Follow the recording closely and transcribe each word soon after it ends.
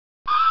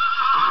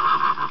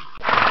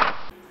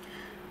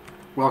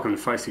Welcome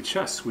to Feisty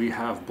Chess. We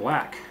have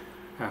black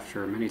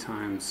after many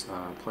times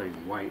playing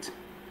white.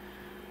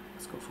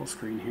 Let's go full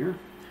screen here.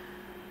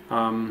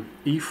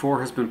 E4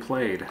 has been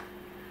played.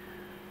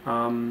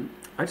 I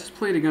just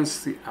played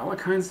against the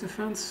Alekhine's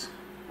defense.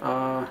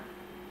 What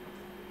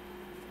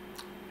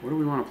do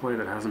we want to play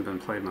that hasn't been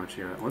played much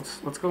yet?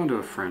 Let's go into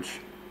a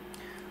French.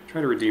 Try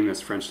to redeem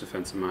this French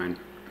defense of mine.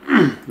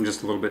 I'm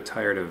just a little bit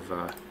tired of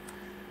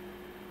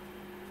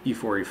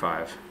E4,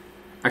 E5.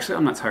 Actually,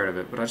 I'm not tired of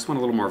it, but I just want a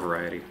little more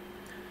variety.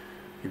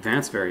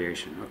 Advanced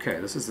variation. Okay,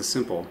 this is the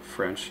simple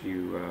French.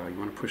 You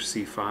want to push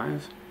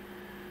C5.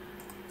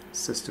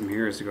 System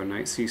here is to go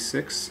knight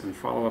C6 and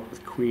follow up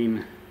with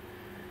queen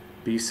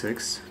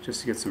B6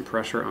 just to get some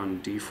pressure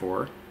on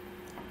D4.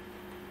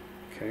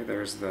 Okay,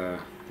 there's the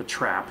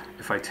trap.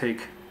 If I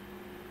take...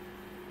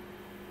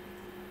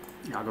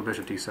 Yeah, I'll go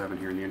bishop D7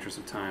 here in the interest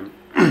of time.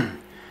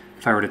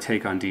 If I were to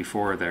take on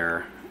D4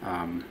 there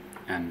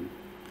and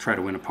try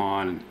to win a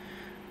pawn, and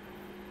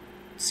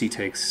C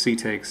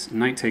takes,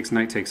 knight takes,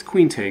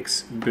 queen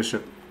takes,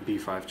 bishop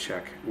B5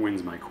 check,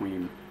 wins my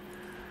queen.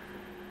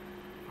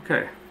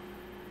 Okay.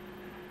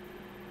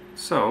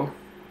 So,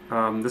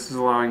 this is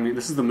allowing me,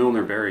 this is the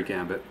Milner-Barry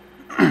Gambit.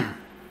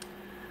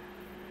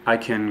 I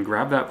can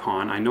grab that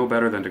pawn. I know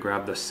better than to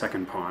grab the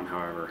second pawn,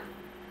 however.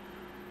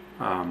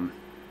 I'm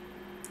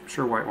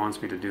sure white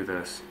wants me to do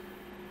this.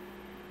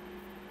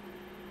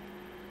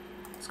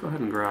 Let's go ahead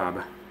and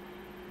grab.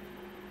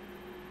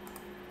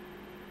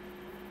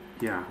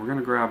 Yeah, we're going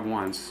to grab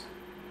once.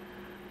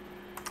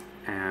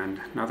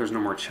 And now there's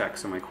no more check,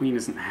 so my queen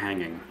isn't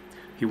hanging.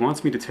 He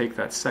wants me to take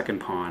that second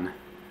pawn,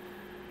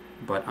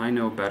 but I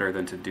know better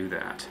than to do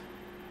that.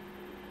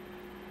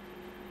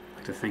 I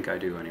like to think I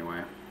do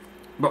anyway.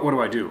 But what do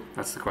I do?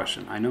 That's the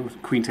question. I know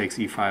queen takes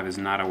e5 is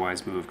not a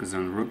wise move, because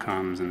then the rook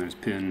comes and there's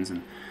pins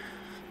and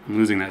I'm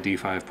losing that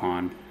d5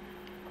 pawn.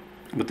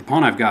 But the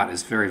pawn I've got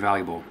is very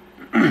valuable.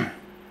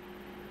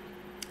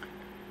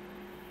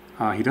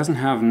 He doesn't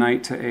have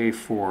knight to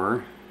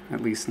a4,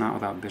 at least not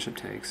without bishop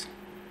takes.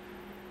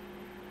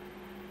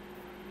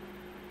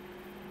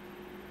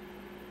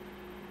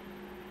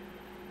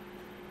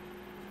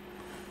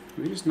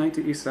 Maybe just knight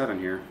to e7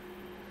 here.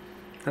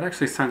 That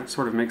actually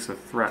sort of makes a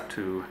threat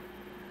to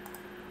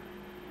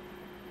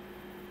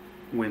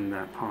win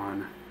that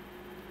pawn.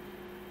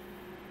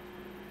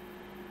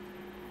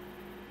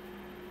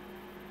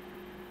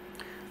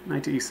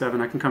 Knight to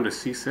e7, I can come to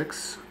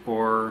c6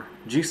 or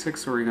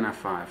g6 or even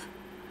f5.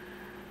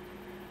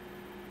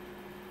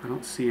 I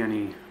don't see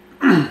any...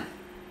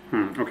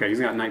 Okay,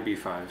 he's got knight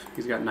b5.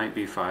 He's got knight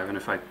b5, and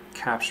if I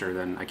capture,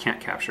 then I can't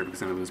capture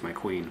because then I lose my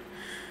queen.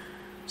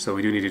 So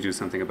we do need to do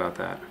something about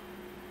that.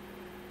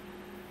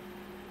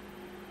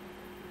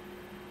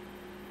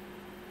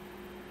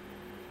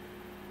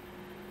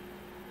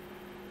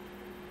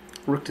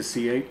 Rook to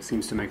c8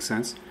 seems to make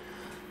sense.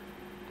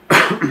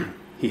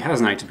 He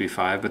has knight to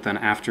b5, but then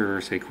after,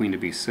 say, queen to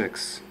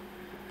b6,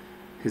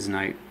 his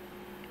knight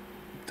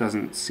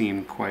doesn't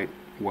seem quite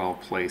well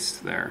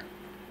placed there.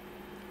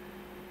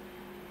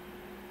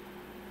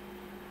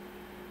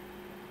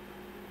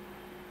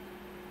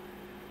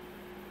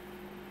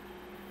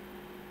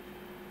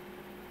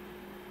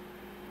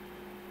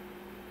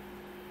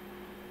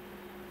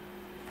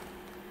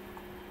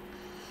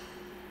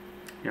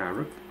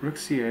 Yeah, rook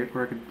c8,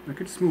 where I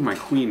could just move my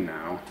queen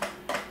now.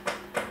 I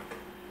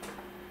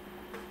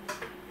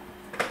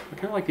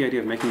kind of like the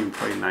idea of making him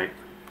play knight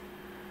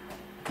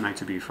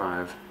to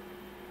b5.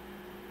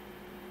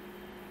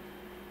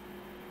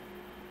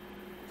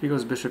 If he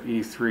goes bishop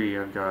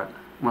e3, I've got...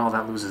 Well,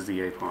 that loses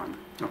the a pawn.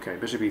 Okay,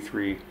 bishop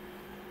e3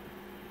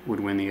 would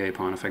win the a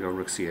pawn if I go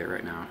rook c8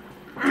 right now.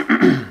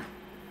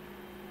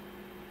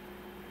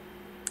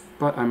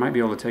 But I might be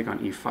able to take on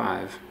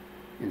e5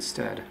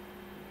 instead.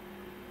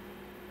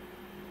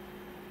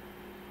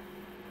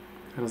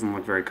 That doesn't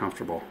look very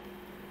comfortable.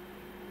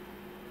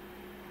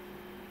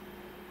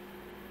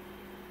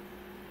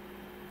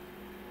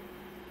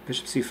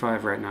 Bishop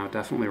c5 right now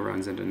definitely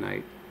runs into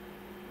knight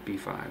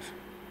b5.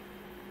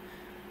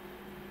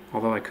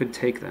 Although I could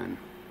take then.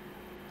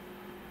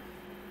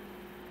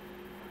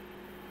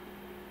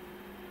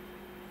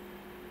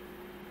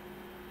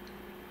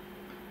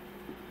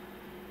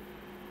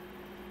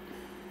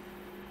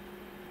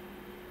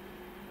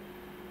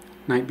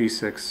 Knight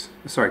b6,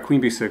 sorry,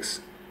 queen b6,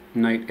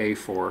 knight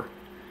a4.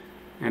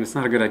 And it's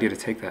not a good idea to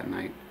take that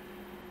knight,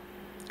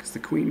 because the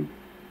queen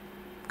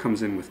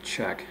comes in with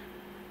check.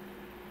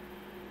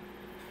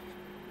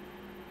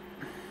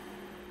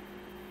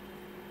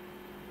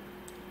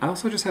 I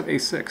also just have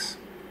a6.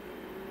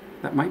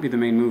 That might be the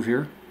main move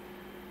here.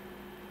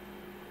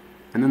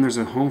 And then there's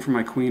a home for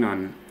my queen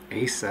on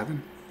a7.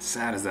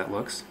 Sad as that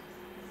looks.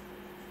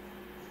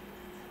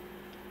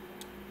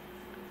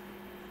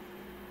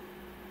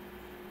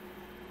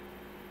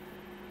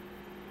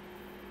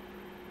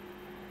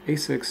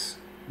 a6,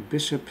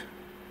 bishop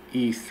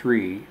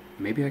e3.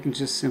 Maybe I can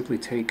just simply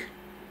take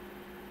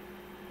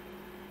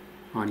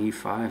on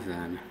e5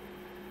 then.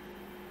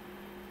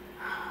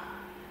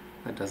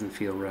 That doesn't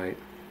feel right.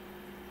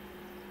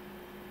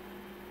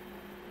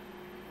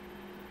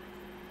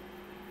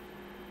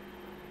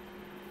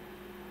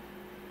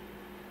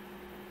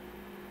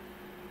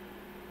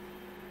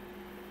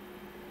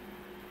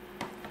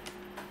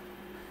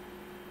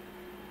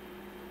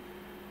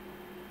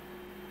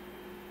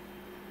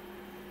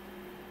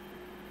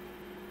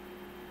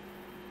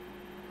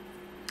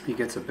 He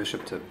gets a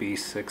bishop to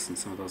b6 in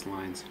some of those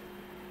lines.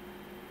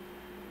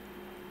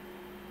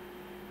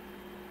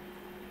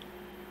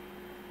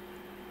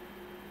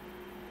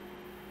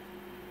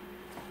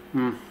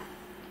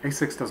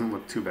 A6 doesn't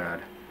look too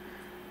bad.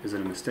 Is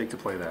it a mistake to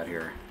play that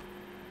here?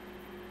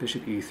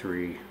 Bishop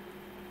e3.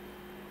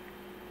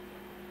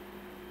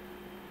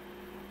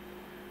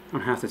 I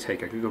don't have to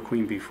take. I could go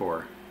queen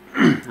b4.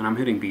 And I'm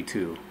hitting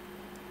b2.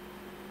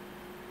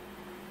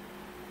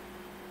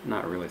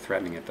 Not really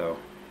threatening it though.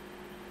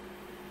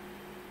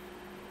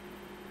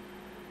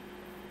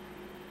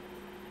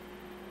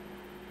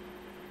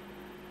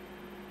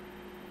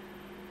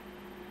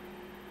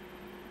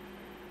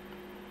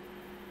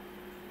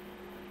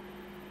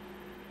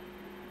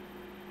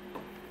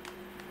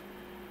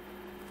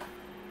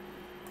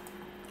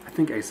 I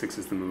think a6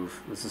 is the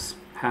move. This is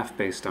half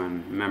based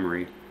on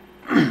memory.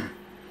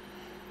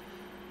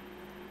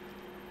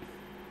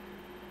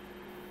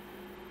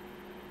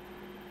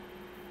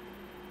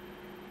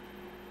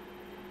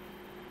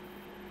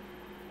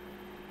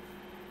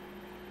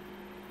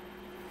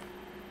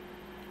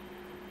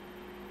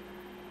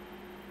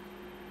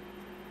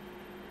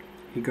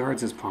 He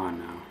guards his pawn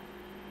now.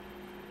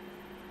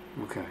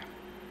 Okay.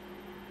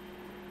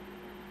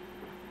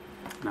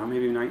 Now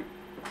maybe knight.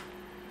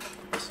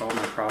 Solve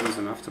my problems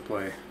enough to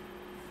play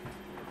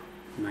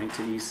knight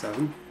to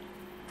e7.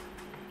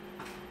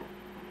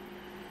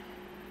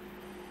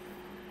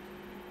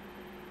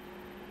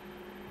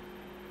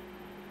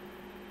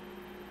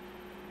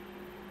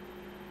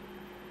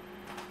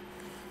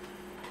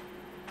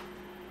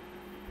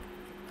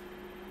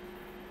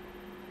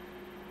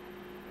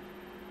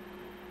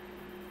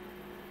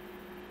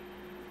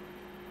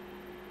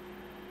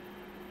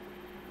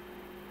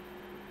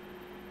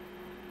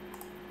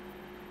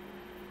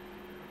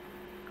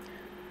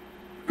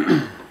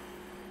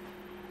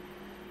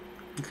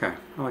 Okay,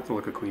 I like the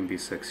look of queen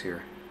b6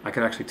 here. I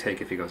could actually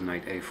take if he goes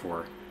knight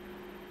a4.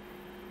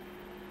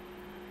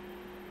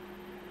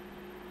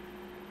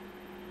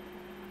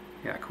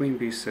 Yeah, queen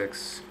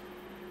b6.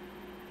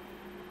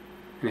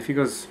 And if he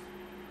goes...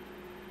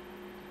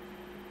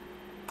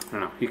 I don't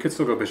know, he could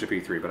still go bishop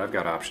e3, but I've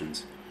got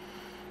options.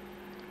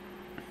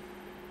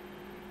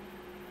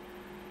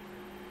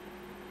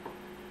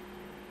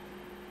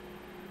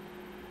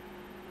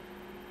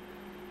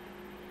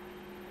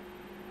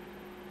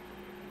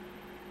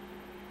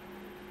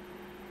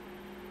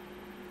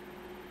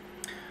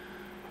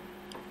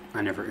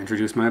 I never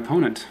introduced my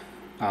opponent.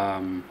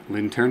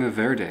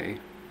 Milner-Barry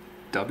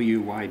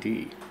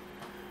WYD.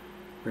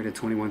 Rated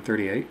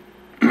 2138.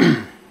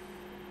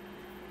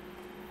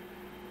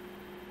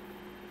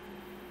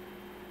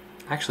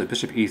 Actually,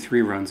 bishop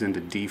e3 runs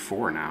into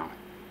d4 now,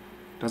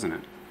 doesn't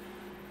it?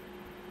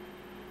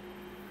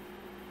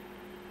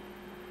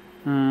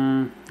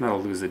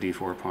 That'll lose the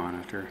d4 pawn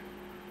after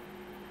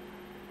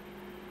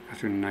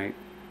knight.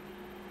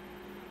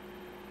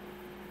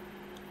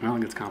 Well,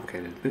 it gets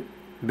complicated.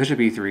 Bishop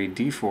e3,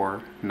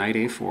 d4, knight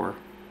a4,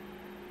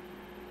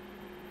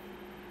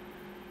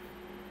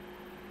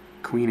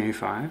 queen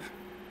a5,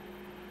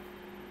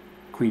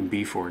 queen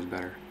b4 is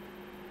better.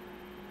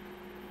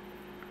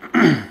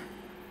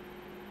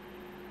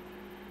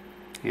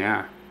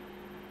 Yeah,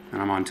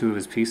 and I'm on two of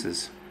his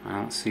pieces. I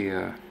don't see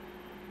a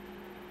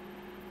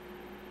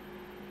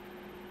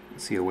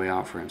way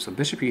out for him. So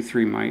bishop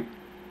e3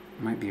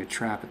 might be a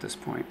trap at this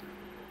point.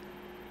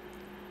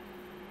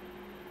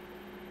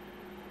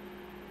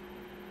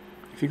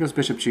 If he goes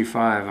bishop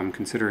g5, I'm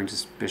considering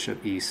just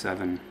bishop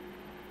e7,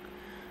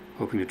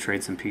 hoping to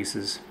trade some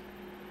pieces.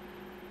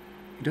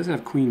 He does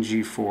have queen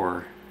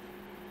g4.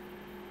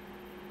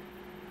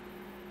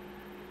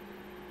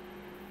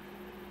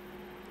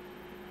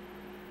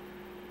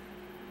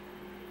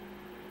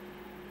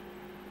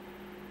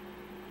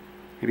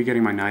 Maybe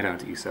getting my knight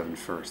out to e7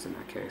 first in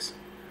that case.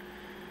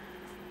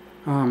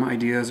 My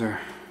ideas are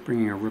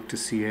bringing a rook to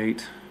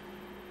c8.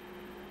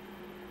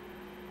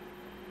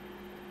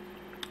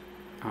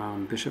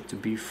 Bishop to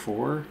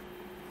b4.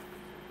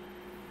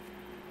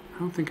 I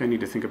don't think I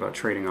need to think about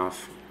trading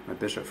off my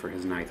bishop for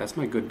his knight. That's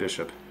my good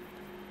bishop.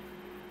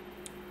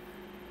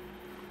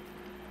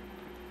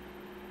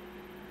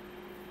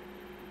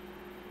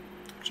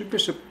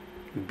 Bishop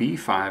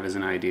b5 is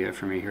an idea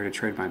for me here to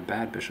trade my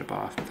bad bishop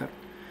off. That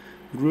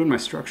would ruin my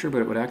structure,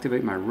 but it would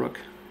activate my rook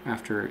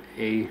after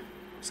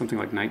something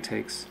like knight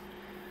takes,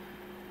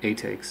 a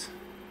takes.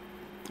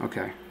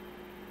 Okay.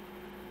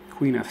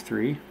 Queen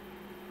f3.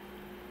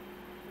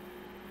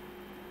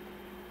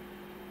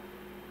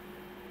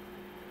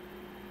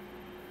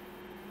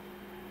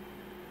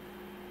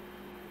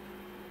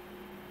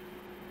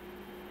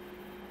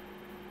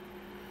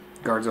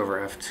 Guards over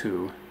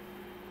f2.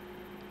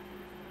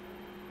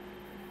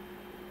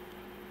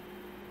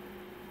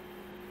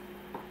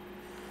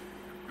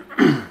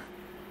 I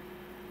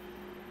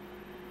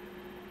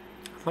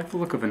like the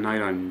look of a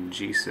knight on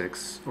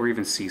g6, or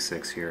even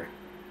c6 here.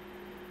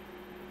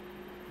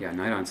 Yeah,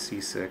 knight on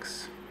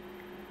c6.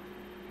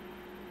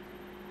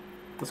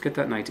 Let's get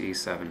that knight to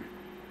e7.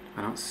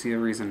 I don't see a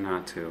reason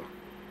not to.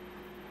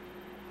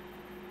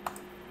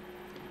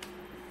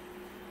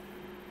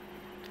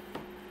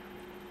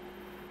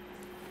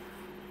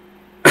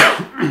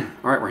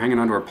 hanging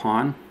on to our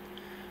pawn.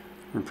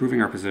 We're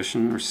improving our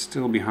position. We're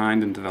still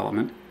behind in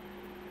development.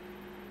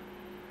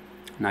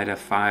 Knight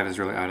f5 is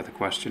really out of the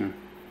question.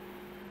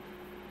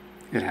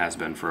 It has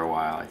been for a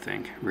while, I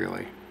think,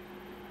 really.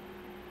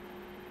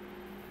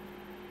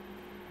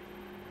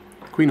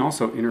 Queen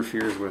also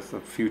interferes with the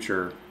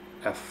future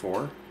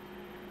f4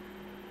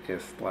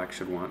 if black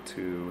should want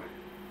to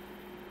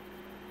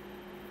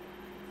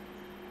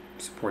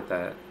support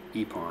that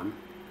e-pawn.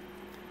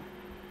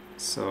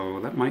 So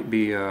that might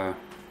be a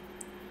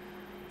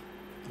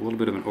little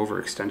bit of an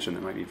overextension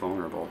that might be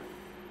vulnerable.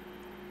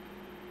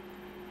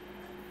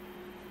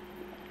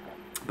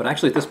 But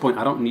actually at this point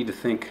I don't need to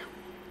think,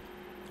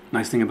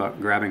 nice thing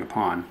about grabbing a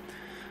pawn,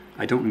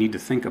 I don't need to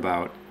think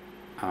about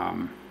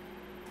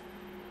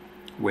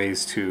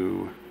ways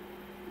to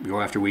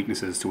go after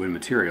weaknesses to win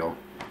material.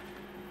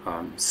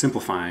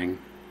 Simplifying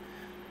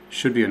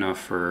should be enough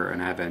for an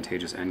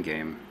advantageous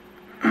endgame.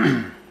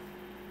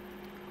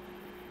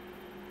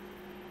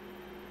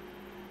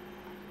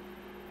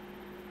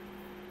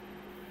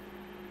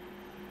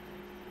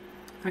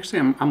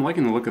 Actually, I'm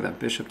liking the look of that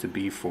bishop to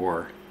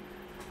b4.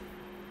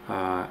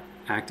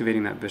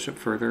 Activating that bishop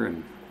further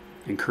and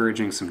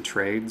encouraging some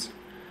trades.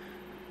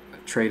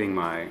 Trading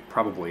my,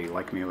 probably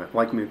likely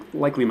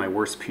my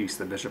worst piece,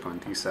 the bishop on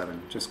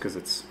d7, just because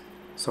it's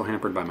so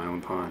hampered by my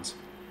own pawns.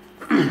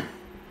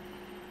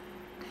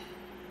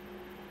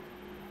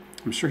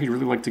 I'm sure he'd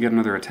really like to get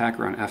another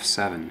attacker on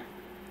f7,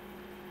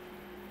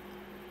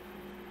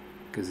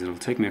 because it'll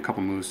take me a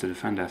couple moves to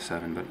defend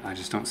f7, but I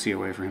just don't see a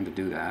way for him to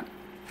do that.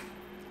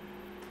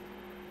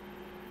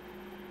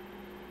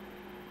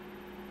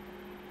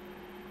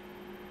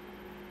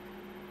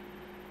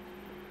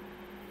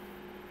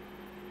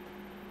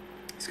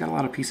 He's got a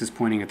lot of pieces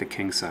pointing at the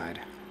king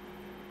side.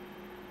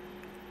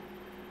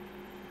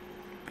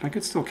 But I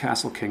could still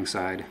castle king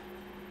side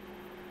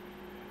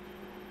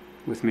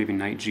with maybe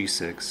knight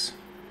g6,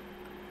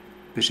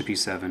 bishop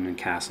e7 and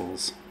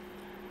castles.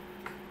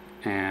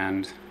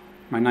 And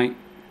my knight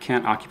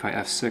can't occupy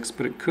f6,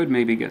 but it could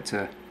maybe get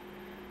to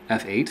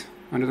f8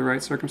 under the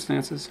right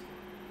circumstances.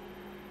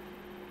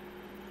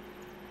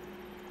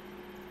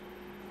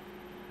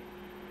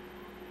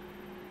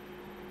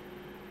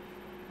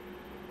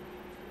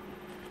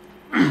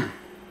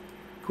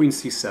 Queen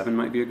c7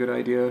 might be a good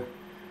idea,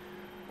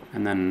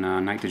 and then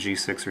knight to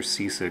g6 or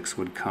c6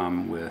 would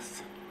come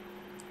with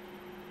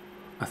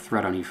a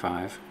threat on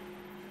e5.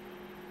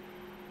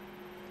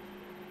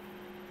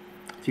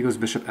 If he goes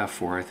bishop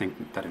f4, I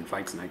think that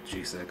invites knight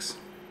g6.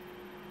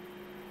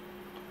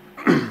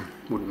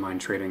 Wouldn't mind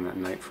trading that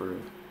knight for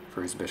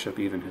his bishop,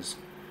 even his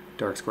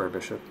dark square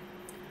bishop.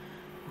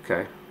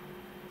 Okay.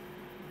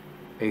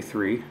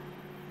 a3.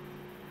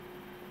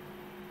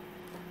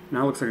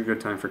 Now looks like a good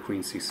time for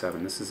queen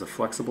c7. This is a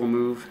flexible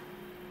move.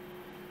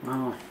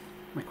 Well,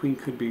 my queen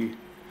could be...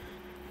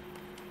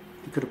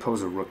 He could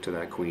oppose a rook to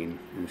that queen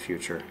in the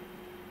future.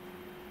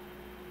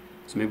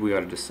 So maybe we ought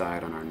to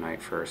decide on our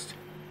knight first.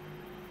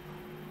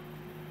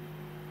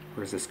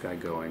 Where's this guy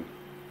going?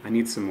 I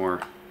need some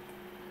more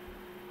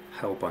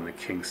help on the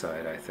king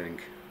side, I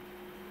think.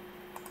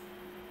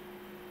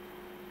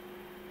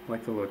 I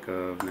like the look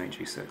of knight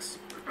g6.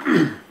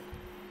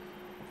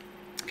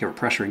 Okay, we're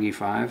pressuring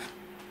e5.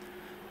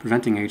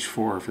 Preventing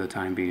h4 for the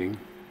time being,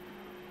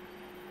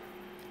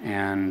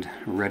 and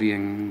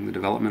readying the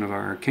development of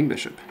our king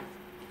bishop.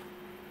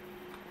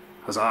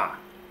 Huzzah!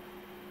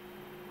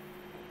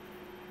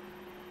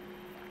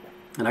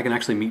 And I can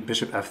actually meet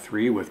bishop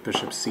f3 with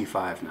bishop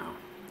c5 now,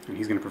 and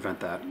he's going to prevent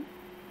that.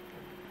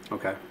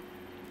 Okay.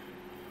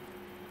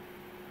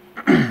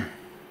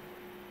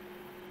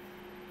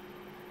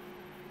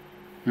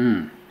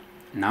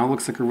 Now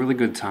looks like a really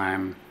good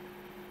time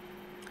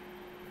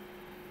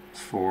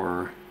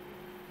for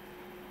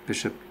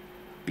bishop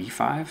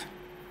b5.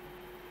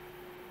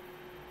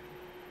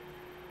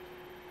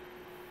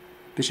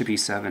 Bishop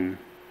e7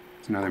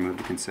 is another move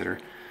to consider.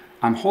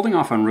 I'm holding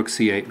off on rook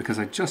c8 because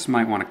I just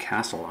might want to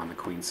castle on the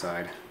queen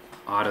side.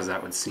 Odd as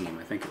that would seem,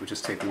 I think it would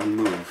just take one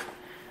move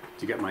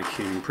to get my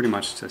king pretty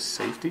much to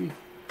safety.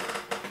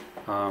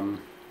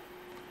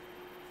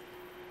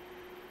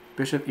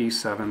 Bishop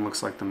e7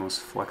 looks like the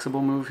most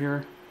flexible move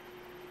here.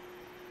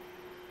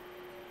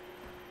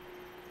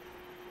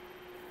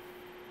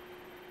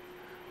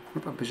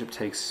 What about bishop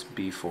takes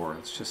b4?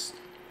 It's just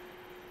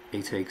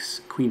a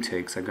takes, queen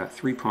takes. I've got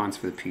 3 pawns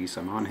for the piece.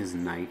 I'm on his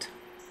knight.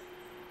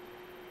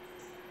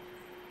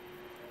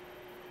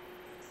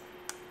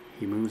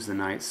 He moves the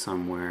knight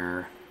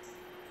somewhere,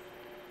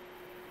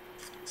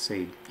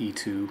 say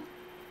e2.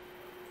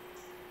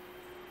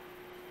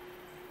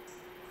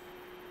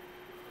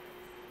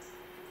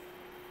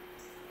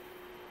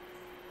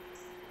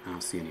 I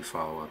don't see any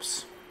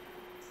follow-ups.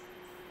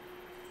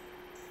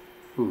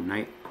 Ooh,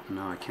 knight.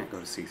 No, I can't go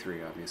to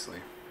c3, obviously.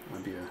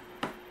 That'd be a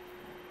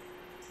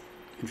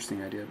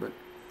interesting idea, but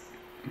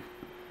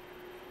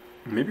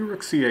maybe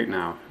rook c8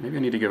 now. Maybe I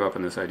need to give up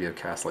on this idea of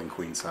castling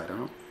queenside. I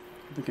don't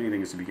think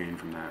anything is to be gained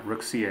from that.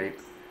 Rook c8.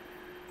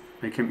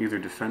 Make him either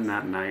defend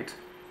that knight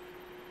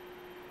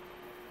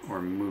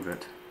or move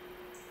it.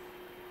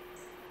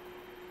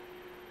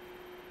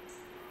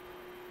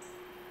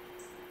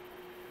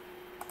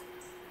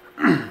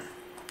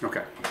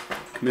 Okay,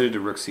 committed to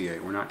rook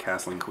c8. We're not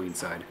castling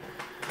queenside.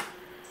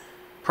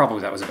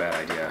 Probably that was a bad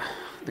idea,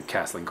 the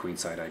castling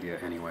queenside idea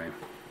anyway.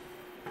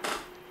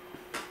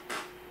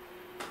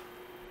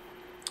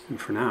 And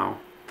for now,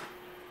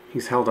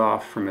 he's held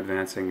off from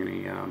advancing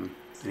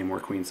any more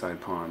queenside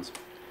pawns.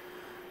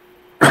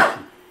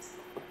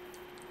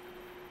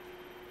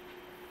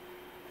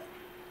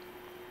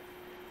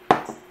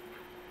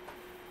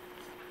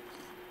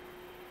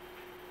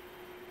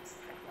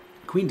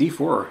 Queen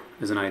d4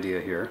 is an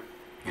idea here,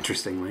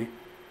 interestingly.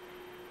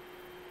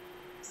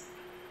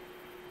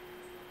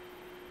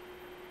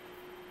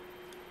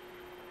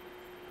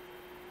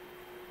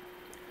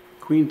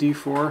 Queen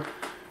d4,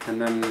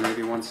 and then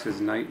maybe once his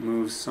knight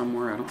moves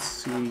somewhere, I don't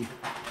see...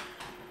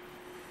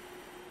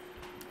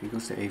 He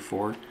goes to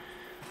a4.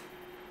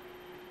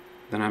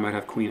 Then I might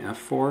have queen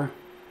f4,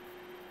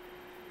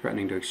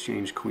 threatening to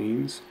exchange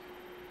queens.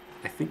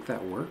 I think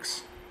that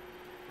works.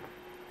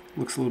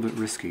 Looks a little bit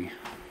risky.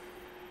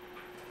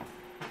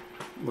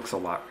 Looks a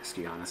lot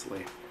risky,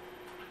 honestly.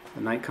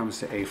 The knight comes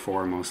to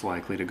a4 most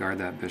likely to guard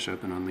that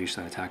bishop and unleash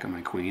that attack on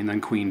my queen.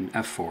 Then queen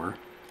f4.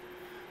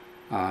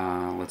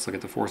 Let's look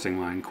at the forcing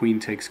line.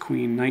 Queen takes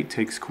queen, knight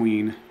takes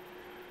queen,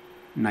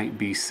 knight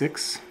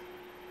b6,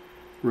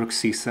 rook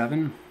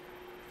c7.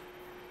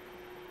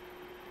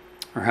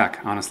 Or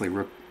heck, honestly,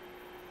 rook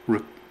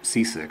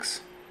c6.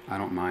 I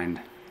don't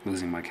mind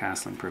losing my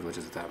castling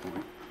privileges at that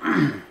point.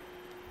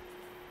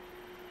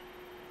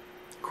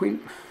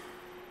 Queen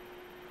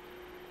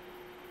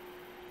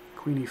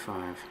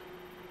e5.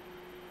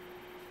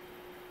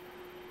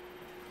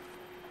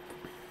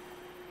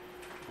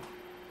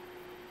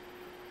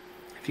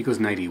 If he goes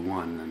knight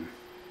e1, then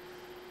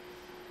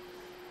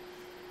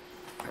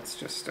that's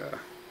just a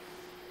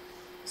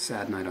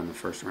sad night on the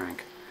first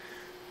rank.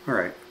 All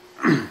right.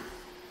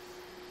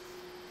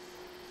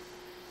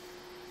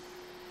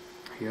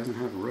 He doesn't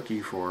have rook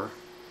e4.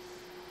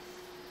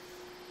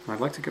 I'd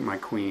like to get my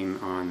queen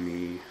on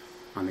the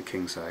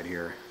king side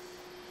here.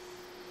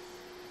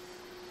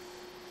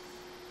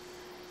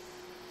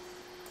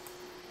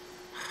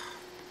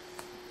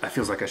 That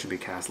feels like I should be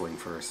castling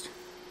first.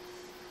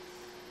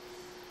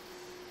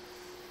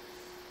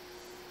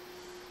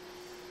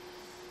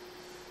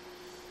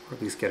 Or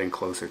at least getting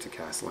closer to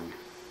castling.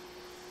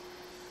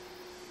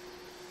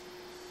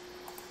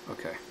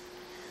 Okay.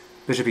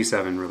 Bishop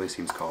e7 really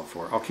seems called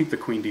for. I'll keep the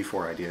queen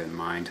d4 idea in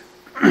mind.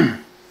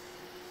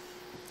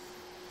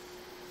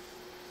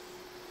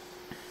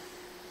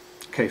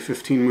 Okay,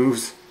 15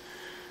 moves,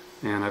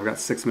 and I've got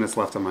 6 minutes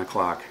left on my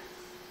clock.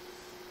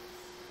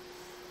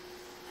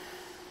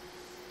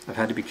 I've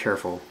had to be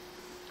careful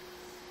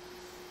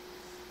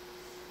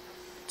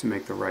to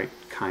make the right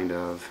kind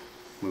of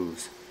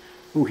moves.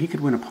 Ooh, he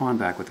could win a pawn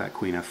back with that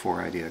queen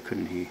f4 idea,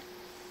 couldn't he?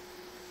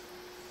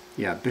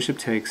 Yeah, bishop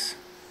takes,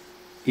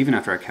 even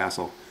after I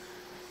castle.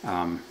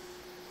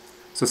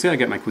 So say I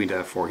get my queen to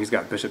f4, he's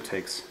got bishop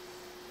takes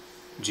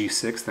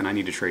g6, then I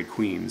need to trade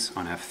queens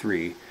on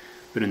f3.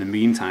 But in the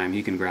meantime,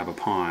 he can grab a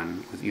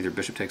pawn with either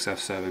bishop takes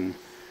f7,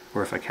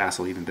 or if I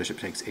castle, even bishop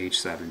takes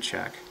h7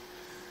 check.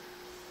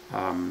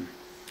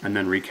 And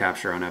then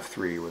recapture on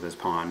f3 with his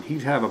pawn.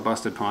 He'd have a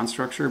busted pawn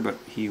structure, but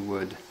he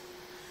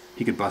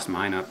could bust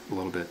mine up a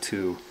little bit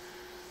too.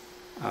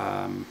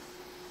 But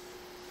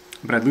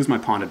I'd lose my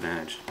pawn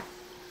advantage.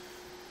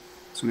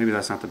 So maybe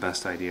that's not the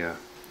best idea,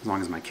 as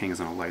long as my king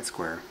is on a light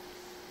square.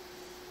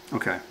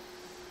 Okay.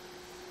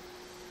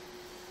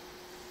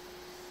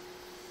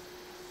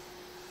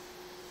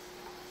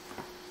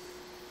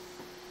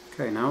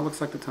 Okay, now it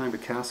looks like the time to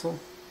castle.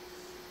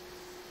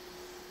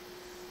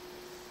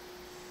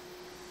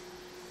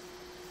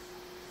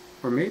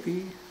 Or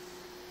maybe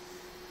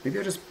I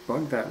just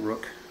bug that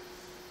rook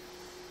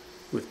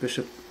with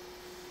bishop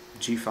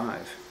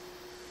g5.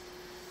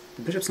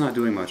 The bishop's not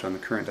doing much on the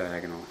current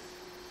diagonal.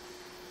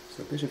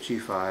 So bishop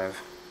g5.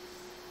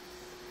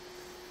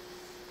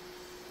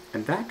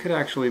 And that could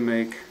actually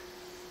make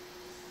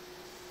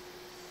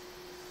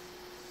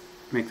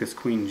this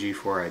queen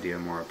g4 idea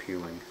more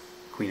appealing.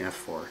 Queen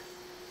f4.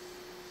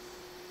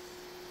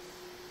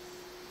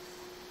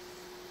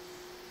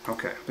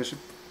 Okay, bishop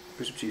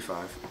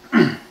g5.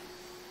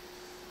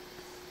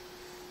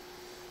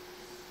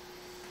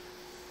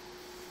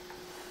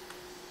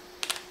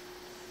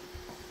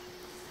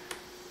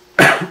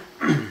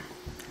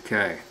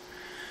 Okay,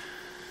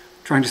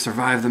 trying to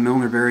survive the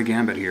Milner-Barry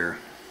Gambit here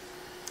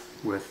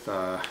with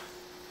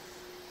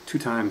 2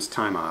 times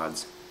time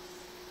odds.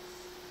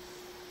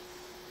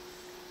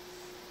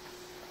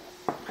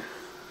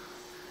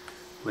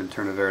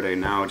 Linterna Verde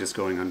now just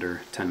going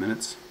under 10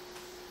 minutes.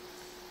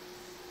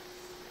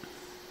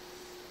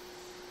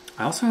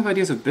 I also have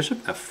ideas of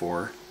bishop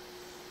f4,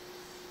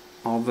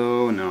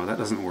 although no, that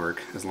doesn't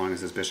work as long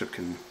as this bishop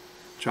can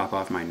chop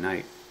off my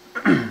knight.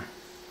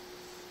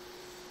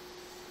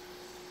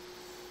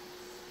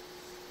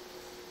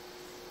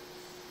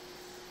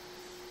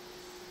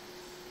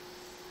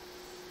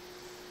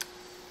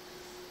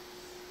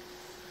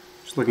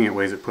 Just looking at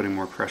ways of putting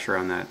more pressure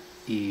on that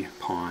e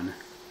pawn.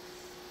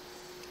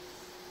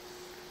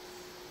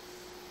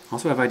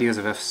 Also have ideas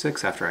of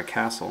f6 after I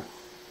castle,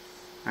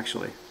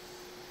 actually.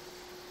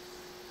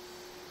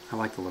 I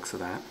like the looks of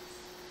that.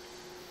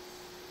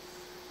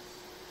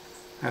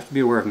 I have to be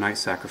aware of knight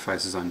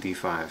sacrifices on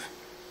d5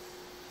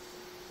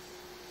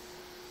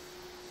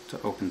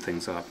 to open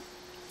things up,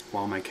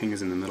 while my king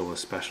is in the middle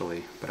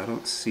especially, but I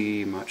don't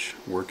see much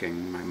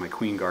working. My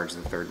queen guards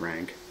the third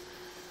rank.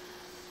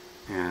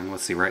 And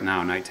let's see, right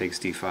now knight takes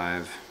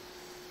d5.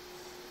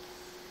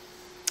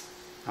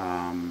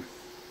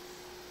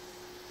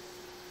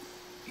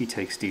 He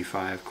takes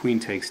d5, queen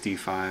takes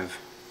d5.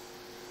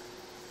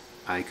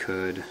 I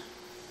could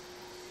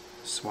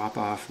swap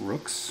off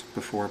rooks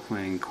before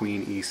playing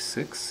queen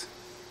e6.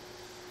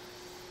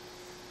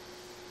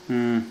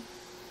 That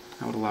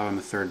would allow him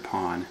a third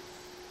pawn.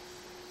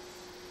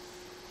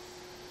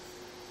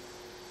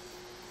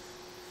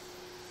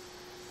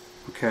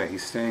 Okay,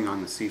 he's staying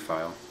on the c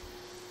file.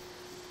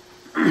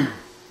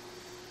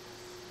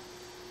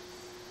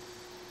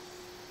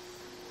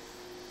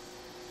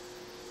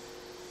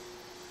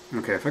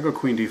 Okay, if I go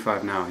queen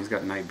d5 now, he's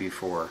got knight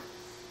b4.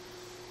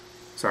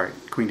 Sorry,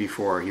 queen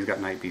d4, he's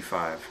got knight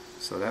b5.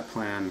 So that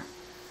plan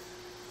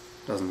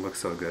doesn't look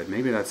so good.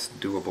 Maybe that's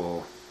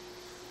doable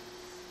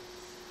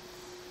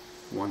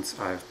once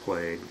I've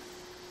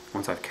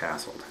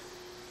castled.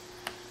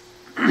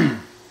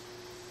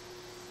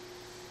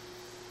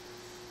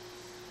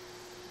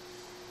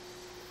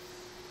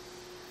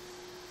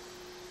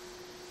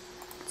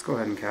 Let's go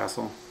ahead and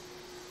castle.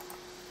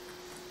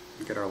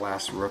 Get our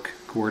last rook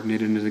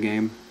coordinated into the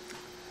game.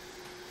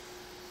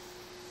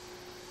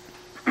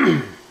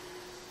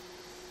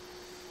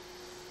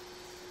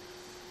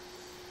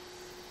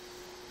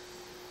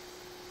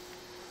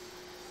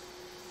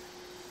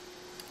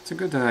 It's a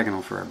good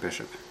diagonal for our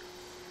bishop.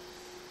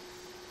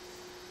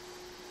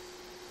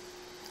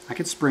 I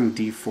could spring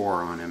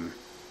d4 on him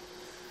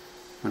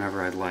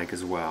whenever I'd like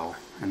as well,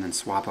 and then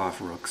swap off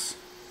rooks.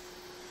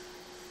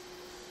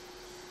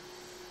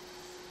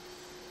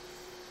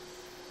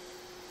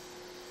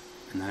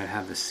 And then I'd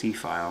have the c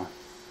file,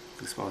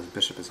 as well as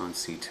bishop is on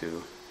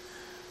c2.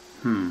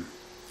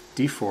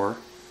 d4,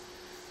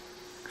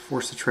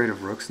 force the trade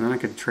of rooks, and then I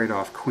could trade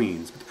off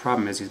queens, but the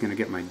problem is he's going to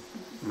get my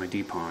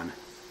d-pawn.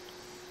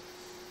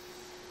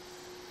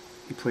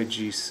 He played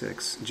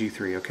g6,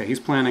 g3. Okay, he's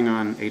planning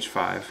on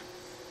h5.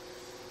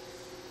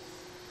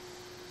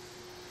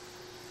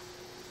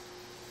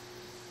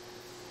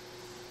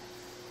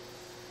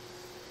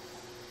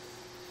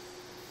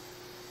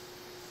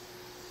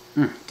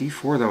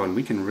 d4 though, and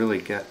we can really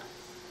get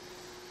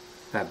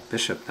that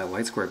bishop, that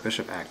light square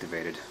bishop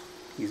activated.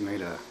 He's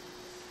made a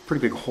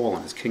pretty big hole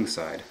on his king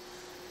side.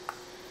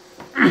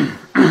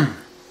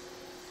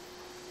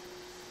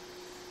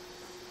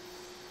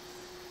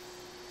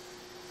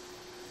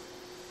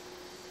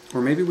 Or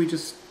maybe we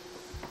just...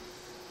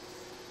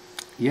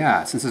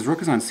 Yeah, since his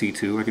rook is on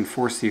c2, I can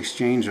force the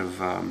exchange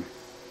of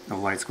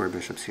light square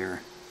bishops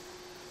here.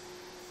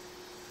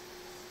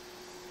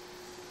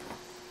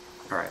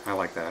 Alright, I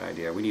like that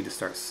idea. We need to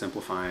start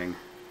simplifying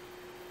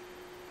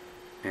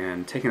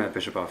and taking that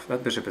bishop off.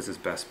 That bishop is his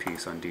best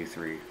piece on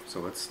d3,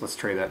 so let's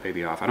trade that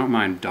baby off. I don't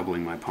mind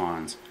doubling my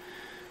pawns,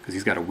 because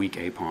he's got a weak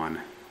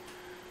a-pawn.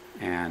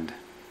 And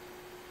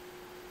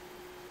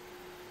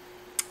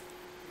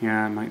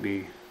yeah, I might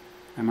be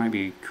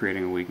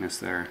creating a weakness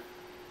there.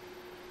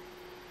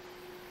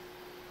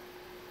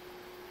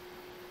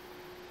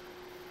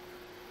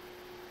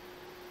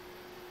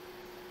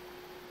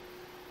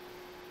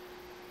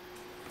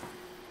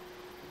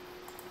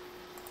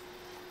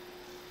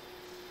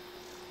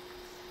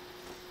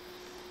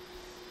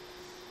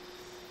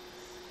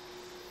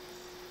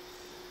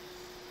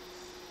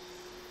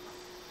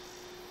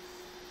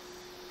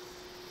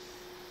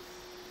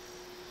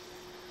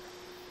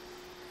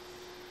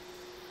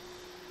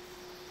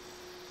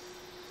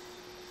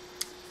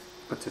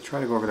 But to try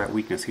to go over that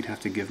weakness, he'd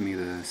have to give me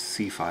the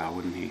C file,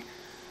 wouldn't he?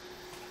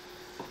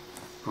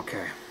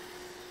 Okay.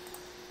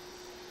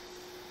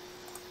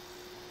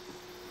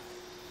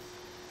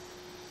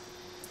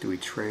 Do we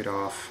trade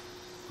off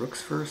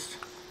rooks first?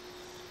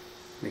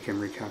 Make him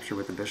recapture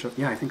with the bishop?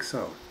 Yeah, I think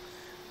so.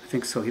 I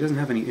think so. He doesn't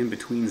have any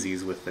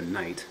in-betweensies with the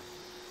knight.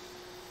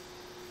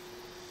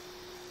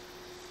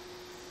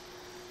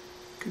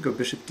 Could go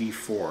bishop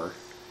d4.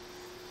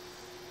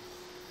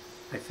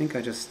 I think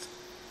I just...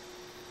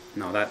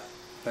 No, that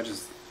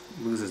just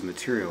loses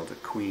material to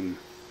queen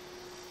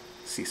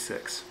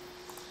c6.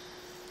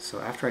 So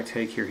after I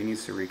take here, he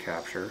needs to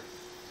recapture.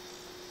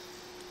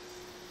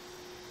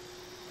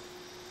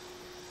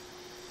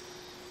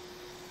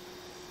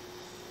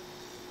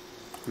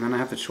 And then I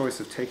have the choice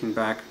of taking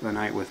back the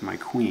knight with my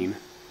queen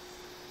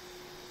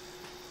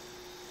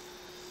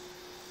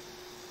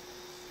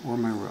or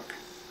my rook.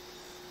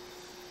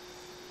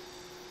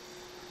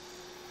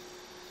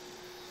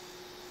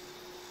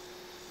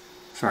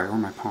 Sorry, or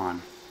my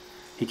pawn.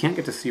 He can't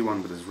get to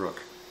c1 with his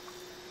rook.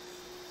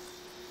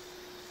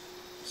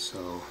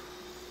 So,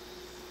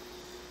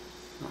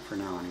 not for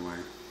now anyway.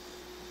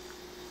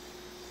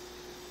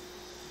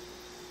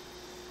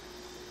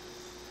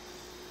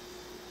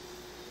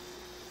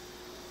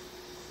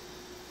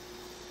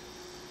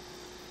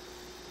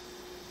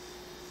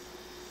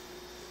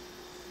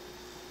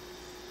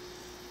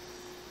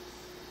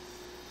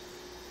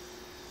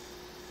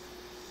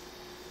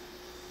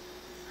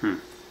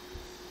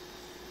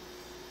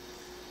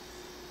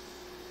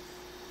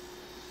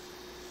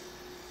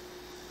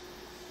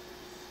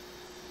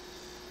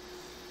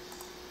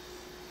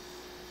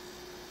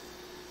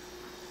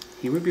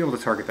 he would be able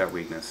to target that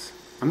weakness.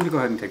 I'm going to go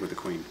ahead and take with the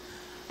queen.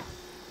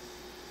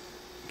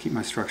 Keep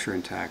my structure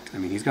intact. I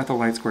mean, he's got the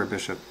light square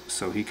bishop,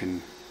 so he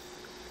can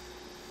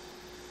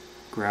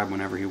grab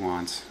whenever he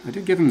wants. I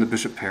did give him the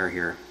bishop pair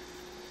here.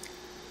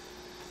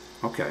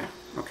 Okay,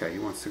 he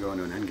wants to go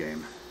into an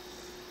endgame.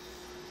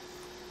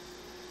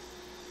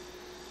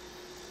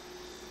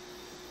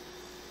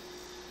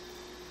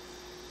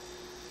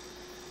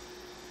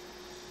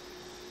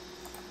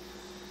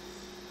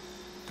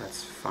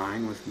 That's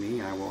fine with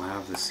me. I will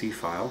have the C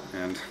file,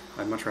 and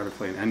I'd much rather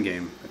play an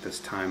endgame at this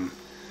time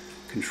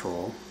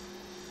control.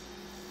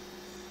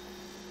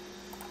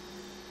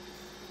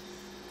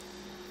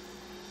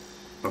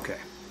 Okay.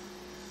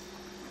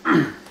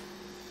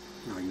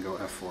 Now we can go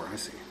F4. I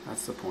see.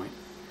 That's the point.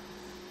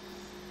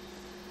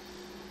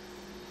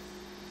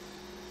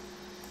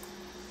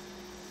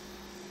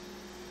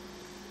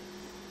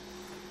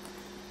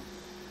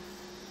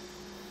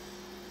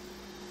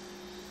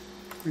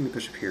 Bring the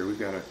bishop here. We've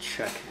got a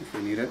check if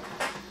we need it.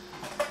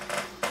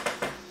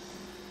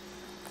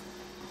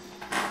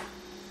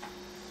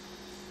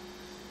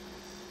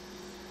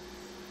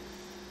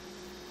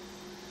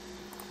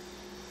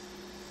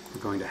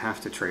 We're going to have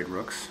to trade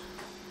rooks.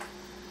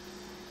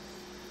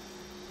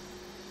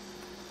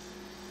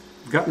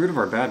 We've gotten rid of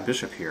our bad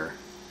bishop here.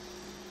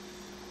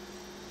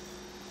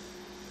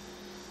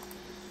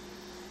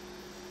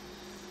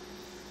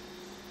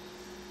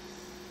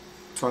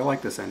 So I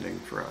like this ending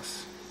for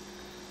us.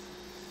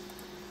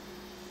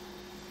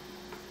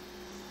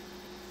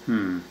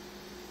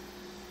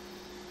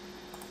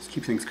 Let's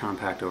keep things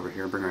compact over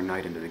here, bring our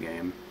knight into the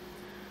game.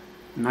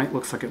 The knight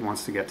looks like it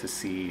wants to get to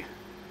C.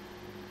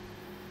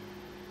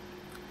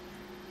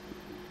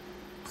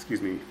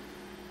 Excuse me,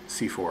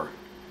 C4.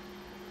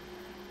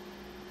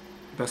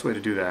 The best way to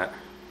do that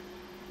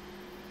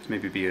is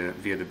maybe via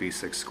the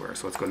B6 square.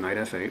 So let's go knight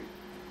F8.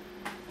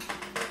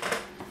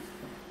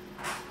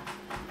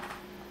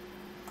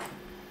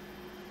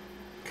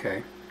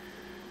 Okay.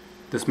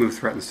 This move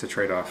threatens to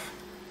trade off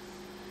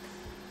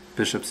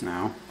bishops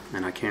now,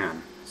 and I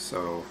can.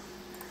 So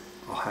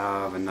I'll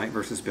have a knight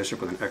versus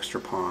bishop with an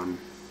extra pawn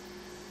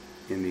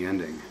in the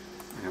ending.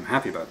 I am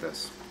happy about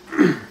this.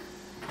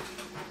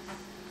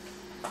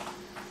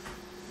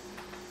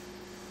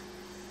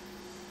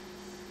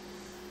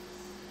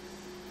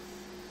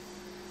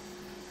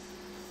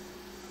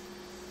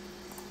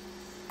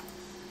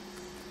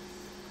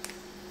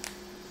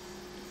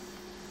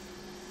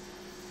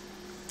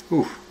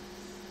 Oof.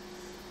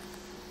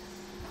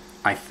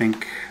 I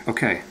think,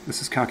 okay,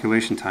 this is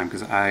calculation time,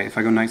 because if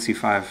I go knight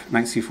c5,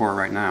 knight c4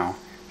 right now,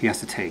 he has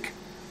to take.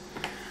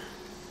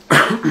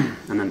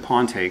 And then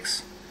pawn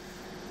takes.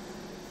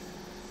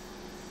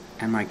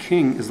 And my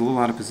king is a little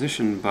out of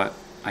position, but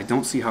I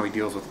don't see how he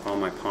deals with all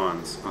my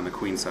pawns on the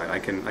queen side. I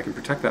can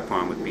protect that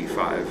pawn with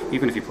b5,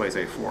 even if he plays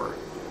a4.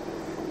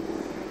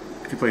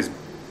 If he plays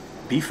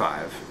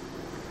b5,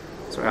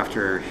 so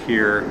after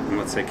here, and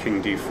let's say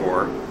king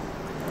d4,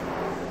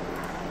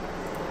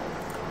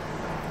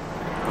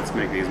 let's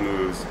make these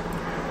moves.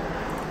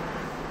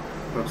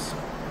 Whoops.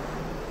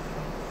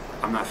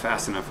 I'm not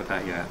fast enough with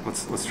that yet.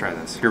 Let's try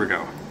this. Here we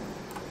go.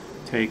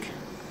 Take,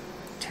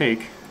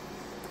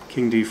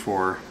 king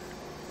d4.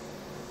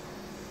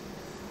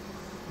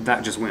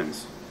 That just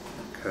wins,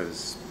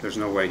 because there's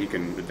no way he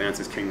can advance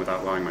his king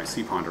without allowing my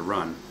c-pawn to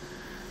run.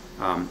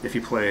 If he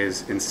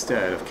plays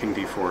instead of king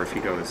d4, if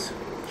he goes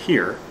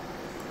here,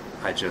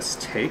 I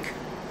just take.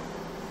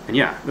 And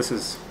yeah, this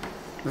is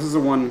a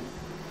one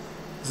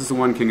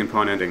king and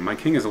pawn ending. My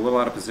king is a little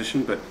out of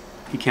position, but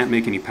he can't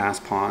make any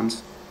passed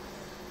pawns,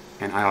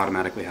 and I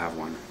automatically have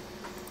one.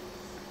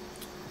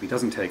 If he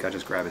doesn't take, I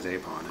just grab his a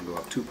pawn and go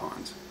up 2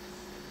 pawns.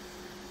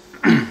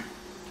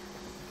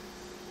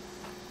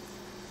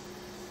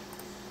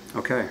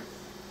 Okay.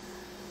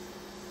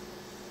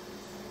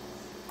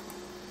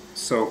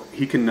 So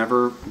he can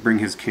never bring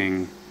his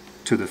king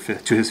to his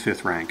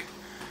 5th rank,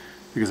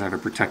 because I have a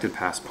protected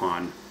passed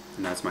pawn,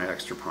 and that's my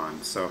extra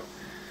pawn. So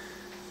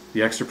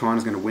the extra pawn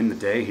is going to win the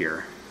day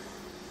here.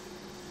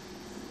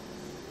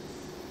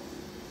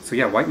 So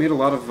yeah, white made a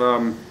lot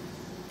of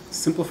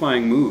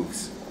simplifying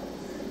moves,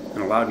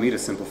 and allowed me to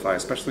simplify,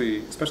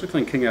 especially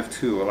playing king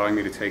f2, allowing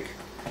me to take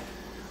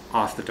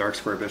off the dark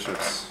square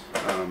bishops.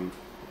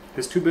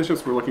 His 2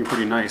 bishops were looking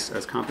pretty nice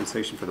as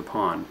compensation for the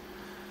pawn.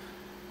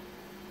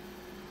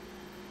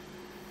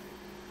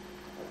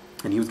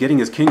 And he was getting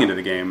his king into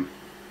the game,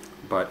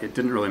 but it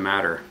didn't really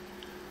matter.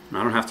 And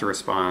I don't have to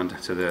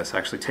respond to this.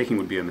 Actually, taking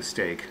would be a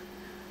mistake,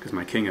 because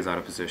my king is out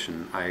of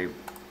position. I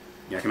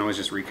can always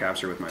just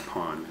recapture with my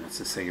pawn, and it's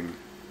the same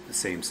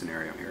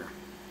scenario here.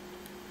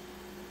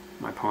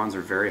 My pawns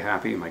are very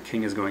happy. My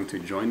king is going to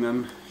join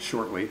them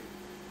shortly.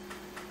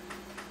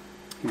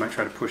 He might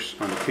try to push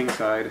on the king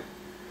side.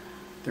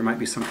 There might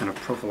be some kind of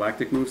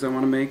prophylactic moves I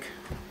want to make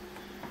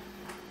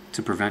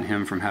to prevent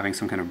him from having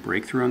some kind of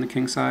breakthrough on the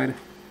king side.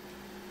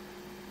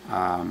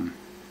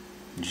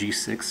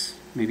 G6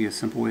 maybe a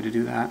simple way to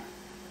do that.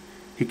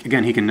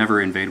 Again, he can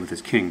never invade with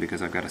his king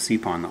because I've got a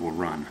c-pawn that will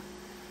run.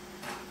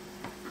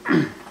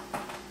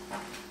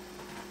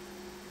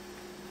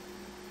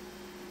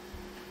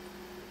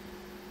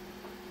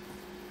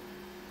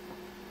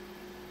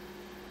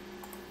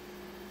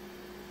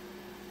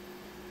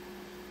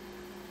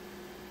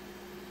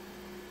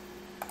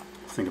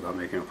 think about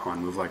making a pawn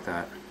move like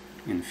that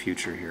in the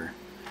future here.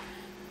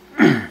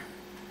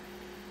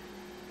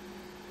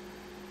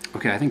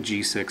 Okay, I think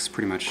g6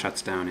 pretty much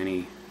shuts down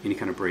any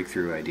kind of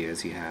breakthrough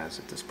ideas he has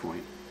at this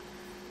point.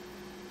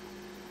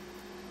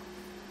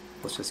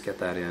 Let's just get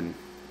that in.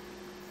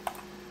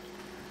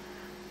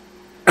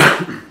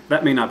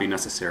 That may not be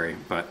necessary,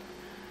 but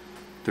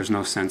there's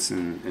no sense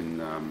in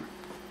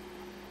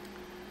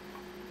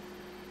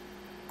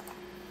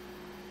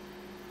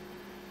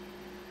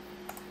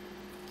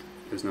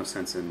there's no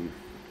sense in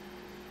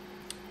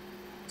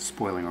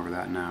spoiling over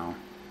that now.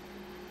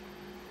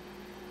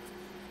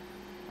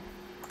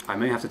 I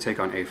may have to take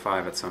on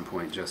a5 at some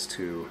point just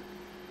to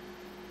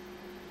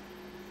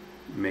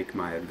make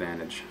my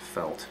advantage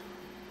felt.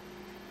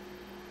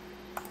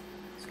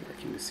 Let's get our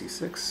king to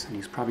c6, and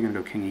he's probably going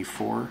to go king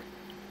e4.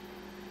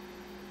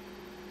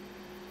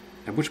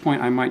 At which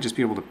point I might just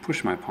be able to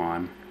push my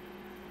pawn.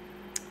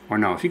 Or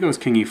no, if he goes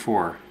king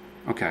e4,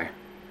 okay.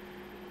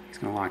 He's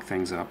going to lock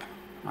things up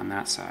on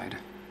that side.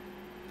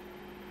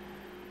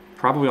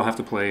 Probably I'll have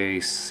to play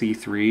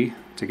c3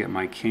 to get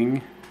my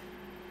king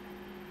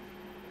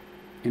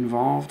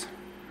involved.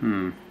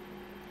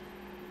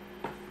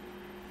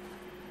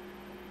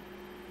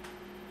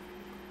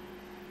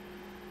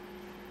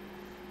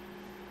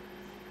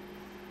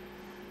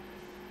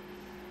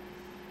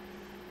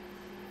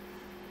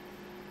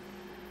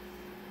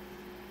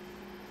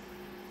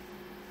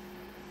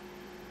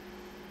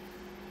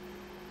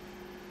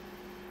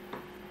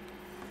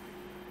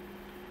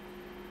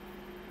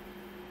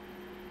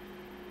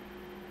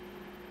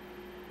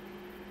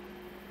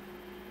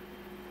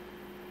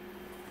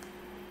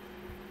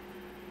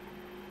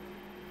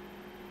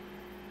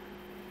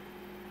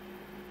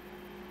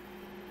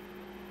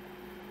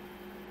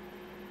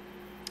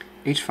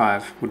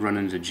 h5 would run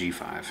into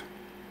g5.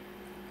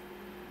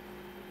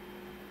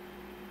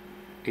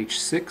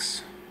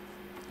 h6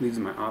 leaves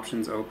my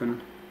options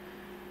open.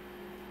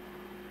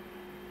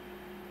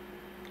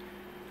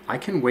 I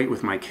can wait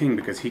with my king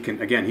because he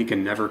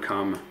can never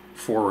come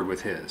forward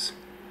with his.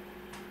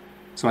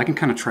 So I can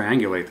kind of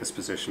triangulate this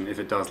position if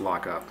it does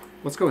lock up.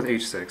 Let's go with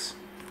h6.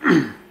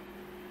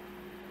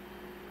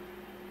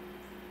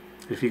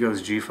 If he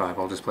goes g5,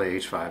 I'll just play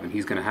h5, and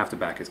he's going to have to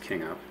back his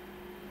king up.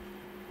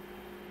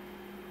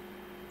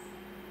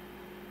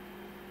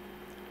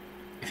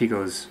 If he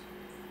goes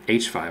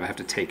h5, I have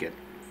to take it.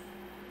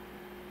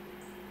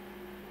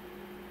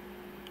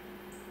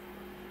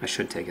 I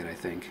should take it, I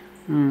think.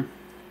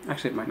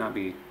 Actually, it might not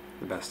be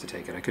the best to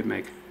take it. I could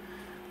make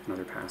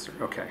another passer.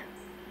 Okay.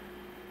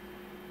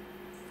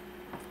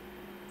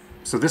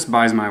 So this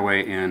buys my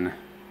way in.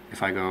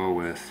 If I go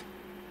with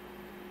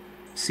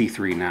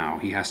c3 now,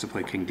 he has to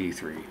play king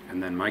d3,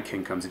 and then my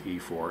king comes at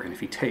e4, and if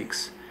he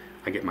takes,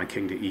 I get my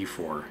king to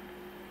e4,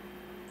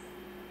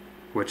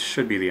 which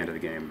should be the end of the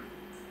game.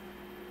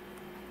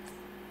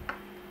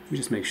 Let me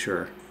just make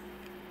sure.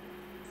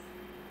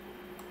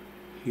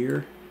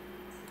 Here,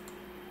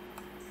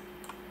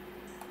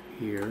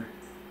 here,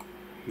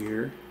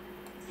 here,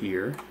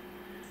 here,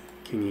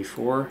 king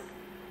e4.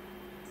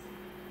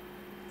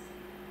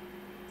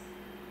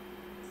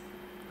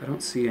 I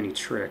don't see any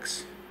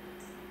tricks.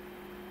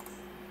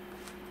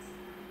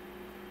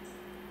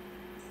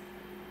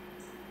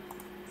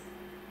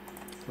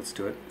 Let's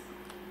do it.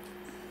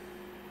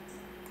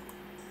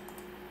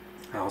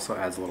 It also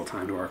adds a little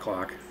time to our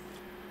clock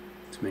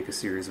to make a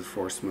series of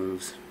forced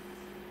moves.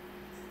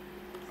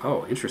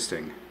 Oh,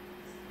 interesting.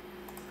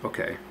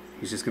 Okay,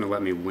 he's just going to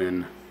let me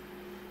win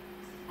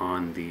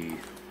on the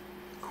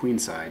queen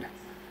side.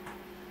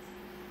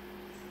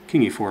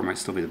 King e4 might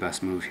still be the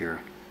best move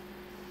here.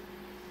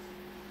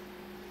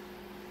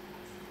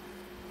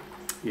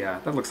 Yeah,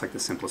 that looks like the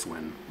simplest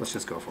win. Let's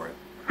just go for it.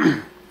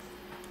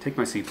 Take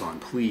my c-pawn,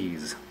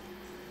 please.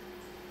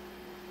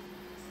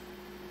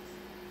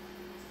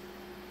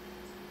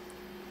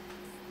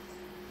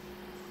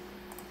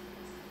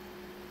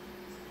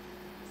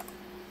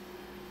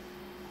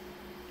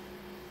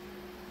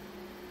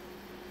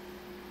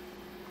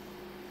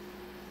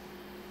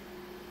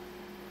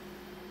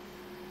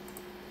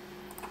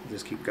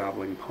 Just keep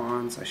gobbling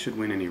pawns. I should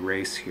win any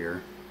race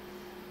here.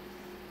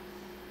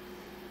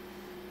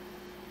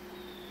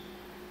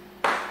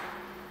 I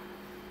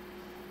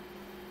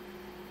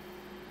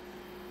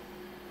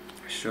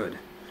should.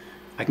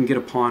 I can get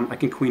a pawn, I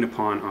can queen a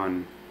pawn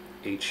on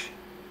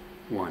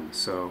h1,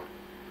 so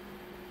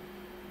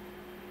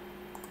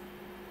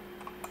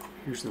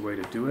here's the way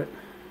to do it.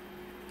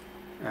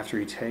 After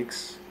he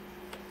takes,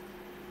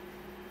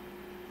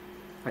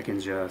 I can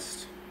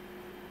just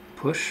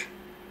push.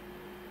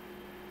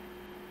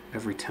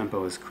 Every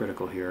tempo is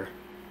critical here.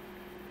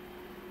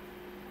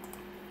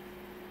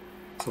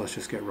 So let's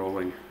just get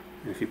rolling.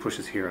 And if he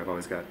pushes here, I've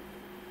always got...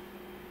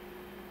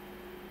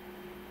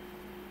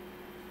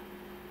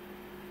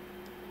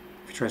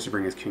 If he tries to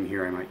bring his king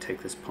here, I might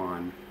take this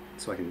pawn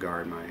so I can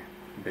guard my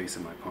base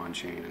of my pawn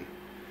chain, and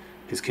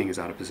his king is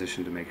out of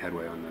position to make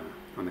headway on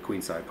the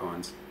queenside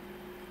pawns.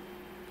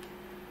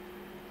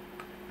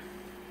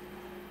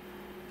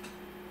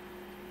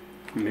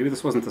 Maybe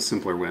this wasn't the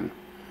simpler win.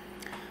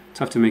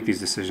 Tough to make these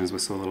decisions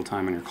with so little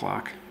time on your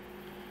clock.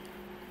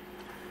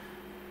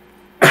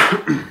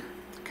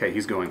 Okay,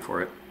 he's going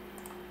for it.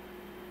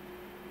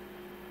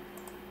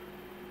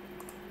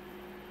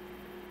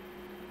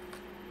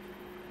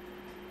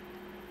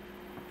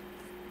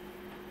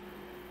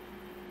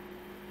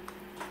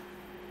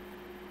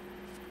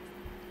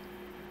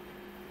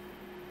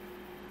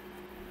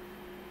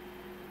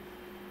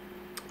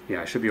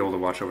 Yeah, I should be able to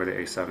watch over the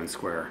a7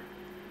 square.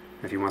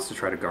 If he wants to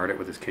try to guard it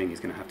with his king, he's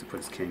going to have to put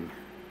his king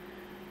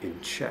in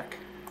check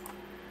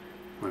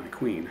on a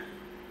queen.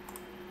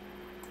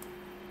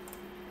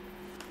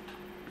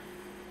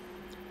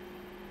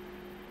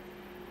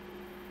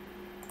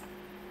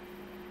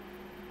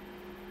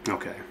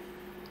 Okay.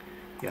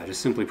 Yeah,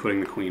 just simply putting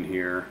the queen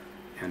here,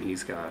 and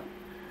he's got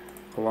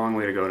a long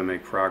way to go to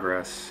make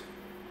progress.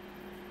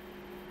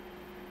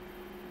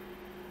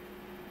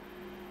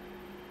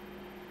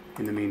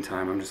 In the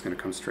meantime, I'm just going to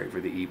come straight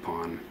for the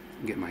e-pawn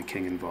and get my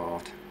king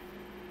involved.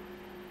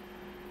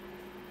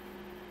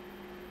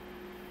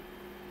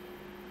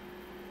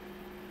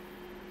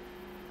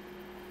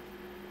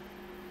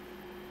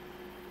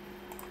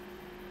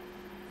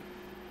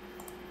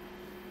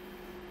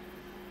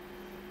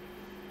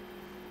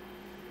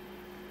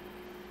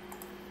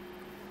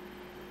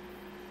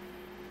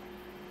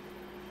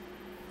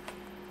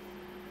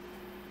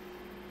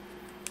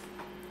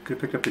 Could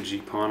have picked up the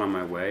g-pawn on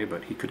my way,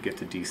 but he could get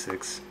to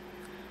d6.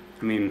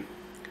 I mean,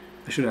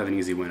 I should have an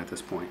easy win at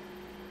this point,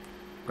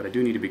 but I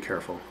do need to be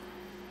careful.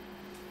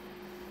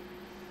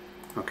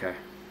 Okay.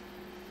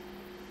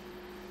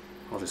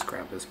 I'll just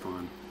grab this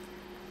pawn.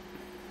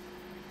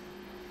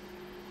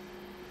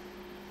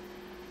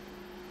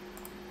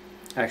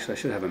 Actually, I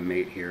should have a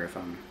mate here if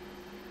I'm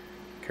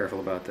careful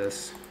about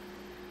this.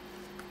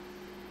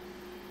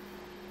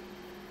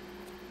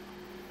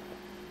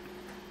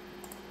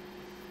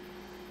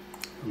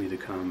 I'll need to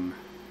come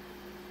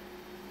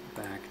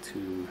back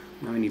to,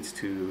 now he needs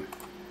to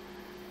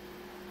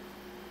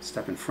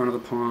step in front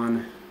of the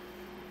pawn,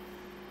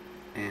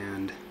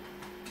 and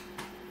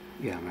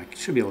yeah, I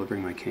should be able to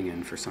bring my king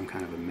in for some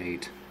kind of a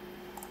mate.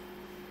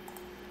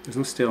 There's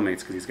no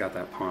stalemates because he's got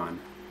that pawn.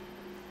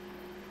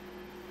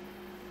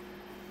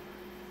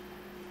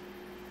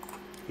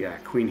 Yeah,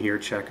 queen here,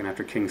 check, and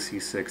after king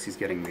c6, he's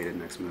getting mated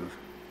next move.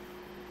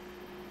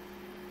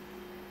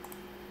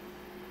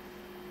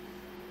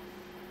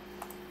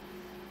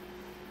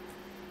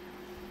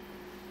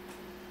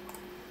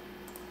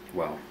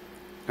 Well,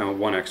 now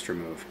one extra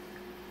move.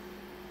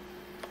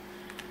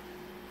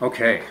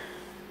 Okay.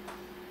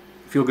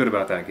 Feel good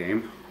about that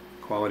game.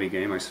 Quality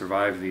game. I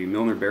survived the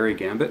Milner-Barry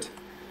Gambit.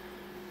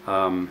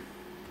 I don't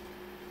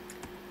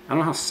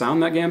know how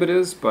sound that gambit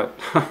is, but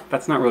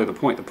that's not really the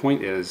point. The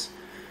point is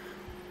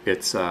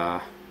it's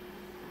a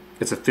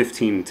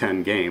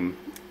 15-10 game,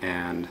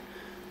 and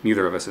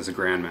neither of us is a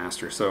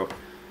grandmaster. So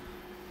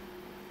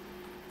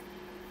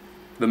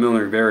the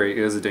Milner-Barry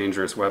is a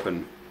dangerous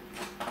weapon.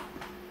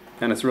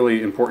 And it's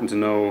really important to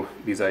know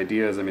these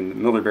ideas. I mean, the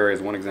Milner-Barry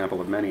is one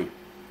example of many.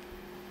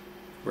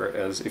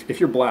 Whereas if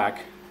you're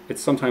black,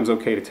 it's sometimes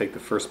okay to take the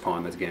first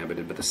pawn that's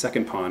gambited, but the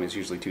second pawn is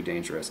usually too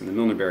dangerous. And the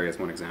Milner-Barry is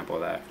one example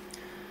of that.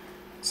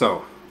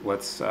 So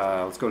let's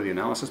go to the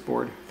analysis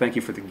board. Thank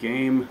you for the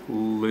game,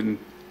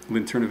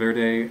 Linterna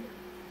Verde,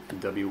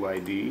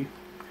 WYD.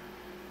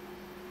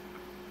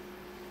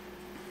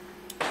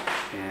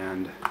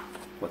 And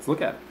let's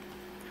look at it.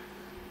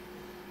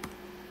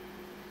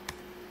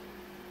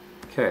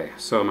 Okay,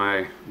 so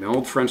my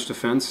old French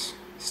defense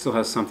still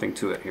has something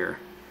to it here.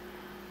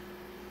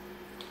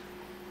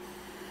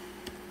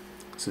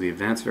 So the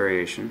advanced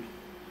variation.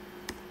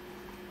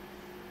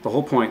 The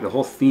whole point, the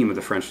whole theme of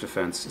the French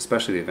defense,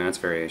 especially the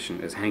advanced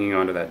variation, is hanging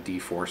on to that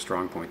d4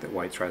 strong point that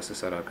white tries to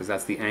set up, because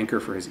that's the anchor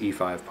for his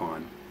e5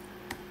 pawn.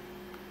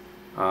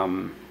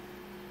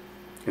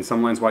 In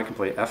some lines, white can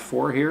play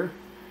f4 here.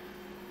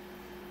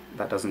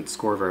 That doesn't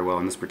score very well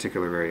in this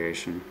particular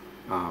variation.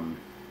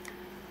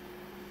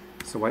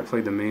 So white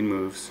played the main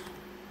moves,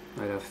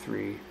 knight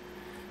f3.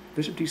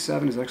 Bishop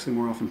d7 is actually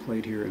more often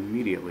played here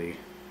immediately,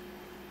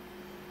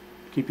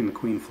 keeping the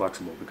queen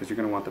flexible because you're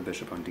going to want the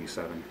bishop on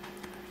d7.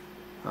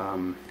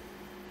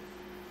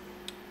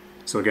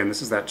 So again,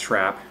 this is that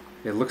trap.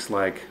 It looks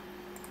like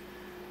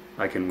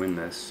I can win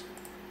this.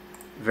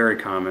 Very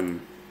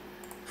common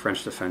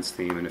French defense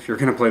theme, and if you're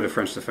going to play the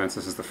French defense,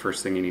 this is the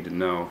first thing you need to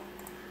know.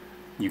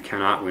 You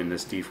cannot win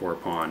this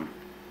d4 pawn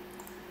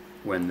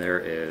when there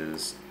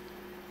is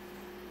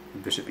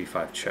bishop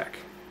b5 check,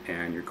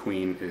 and your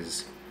queen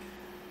is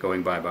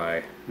going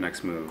bye-bye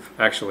next move.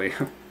 Actually,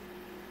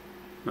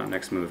 not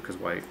next move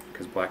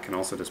because black can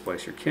also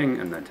displace your king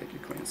and then take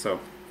your queen. So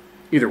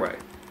either way,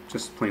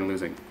 just plain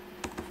losing.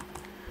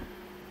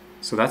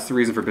 So that's the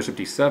reason for bishop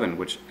d7,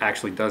 which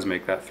actually does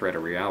make that threat a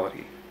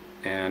reality.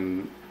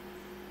 And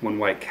when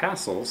white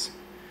castles,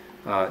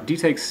 d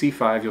takes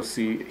c5, you'll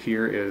see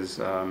here is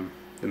the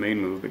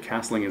main move, but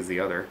castling is the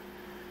other.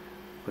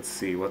 Let's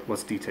see,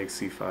 what's d takes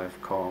c5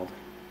 called?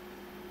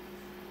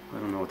 I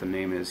don't know what the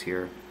name is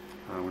here.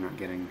 We're not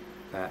getting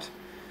that.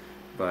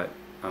 But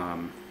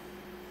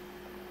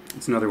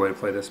It's another way to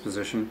play this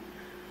position.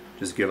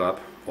 Just give up,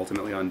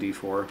 ultimately on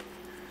d4.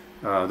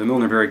 The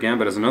Milner-Barry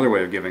Gambit is another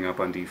way of giving up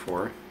on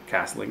d4,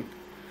 castling.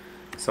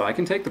 So I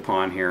can take the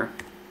pawn here,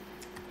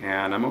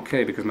 and I'm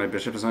okay because my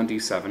bishop is on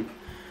d7.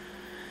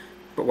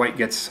 But white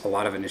gets a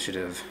lot of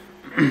initiative,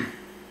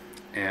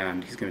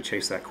 and he's going to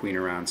chase that queen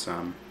around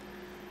some.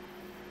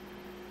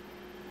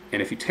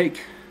 And if you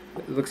take,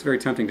 it looks very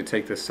tempting to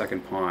take this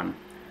second pawn,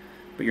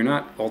 but you're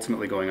not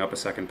ultimately going up a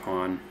second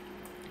pawn.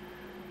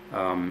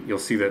 You'll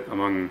see that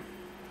among,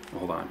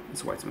 hold on,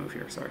 it's white's move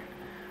here, sorry.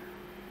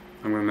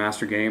 I'm going to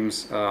master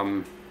games.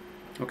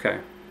 Okay.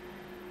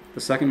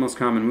 The second most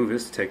common move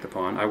is to take the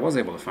pawn. I was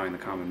able to find the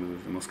common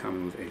move, the most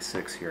common move,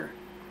 a6 here.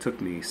 It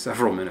took me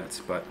several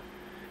minutes, but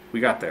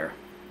we got there.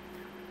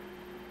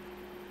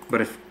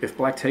 But if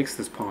black takes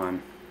this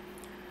pawn,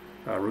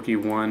 rook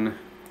e1,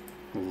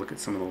 we'll look at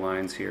some of the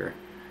lines here,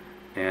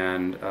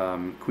 and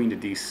queen to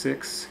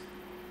d6,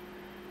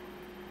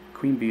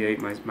 queen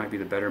b8 might be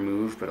the better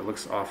move, but it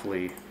looks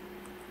awfully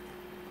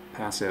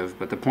passive.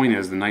 But the point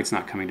is, the knight's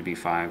not coming to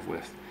b5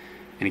 with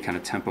any kind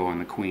of tempo on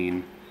the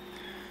queen.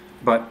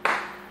 But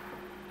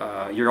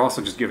you're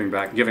also just giving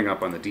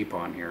up on the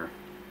d-pawn here,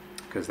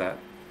 because that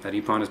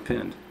e-pawn is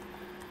pinned.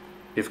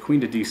 If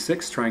queen to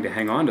d6, trying to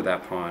hang on to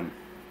that pawn,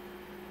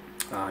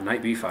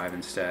 knight b5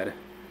 instead.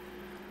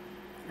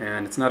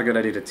 And it's not a good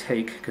idea to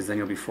take, because then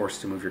you'll be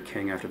forced to move your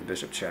king after the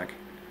bishop check.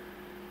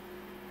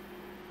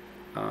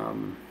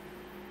 Queen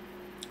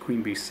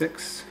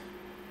b6.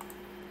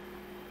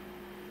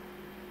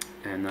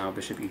 And now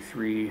bishop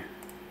e3.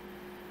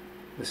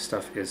 This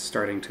stuff is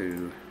starting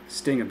to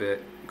sting a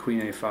bit.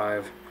 Queen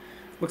a5.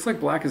 Looks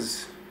like black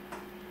is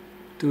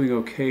doing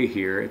okay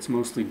here. It's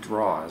mostly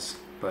draws,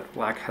 but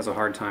black has a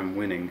hard time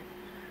winning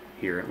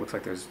here. It looks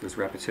like there's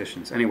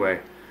repetitions. Anyway,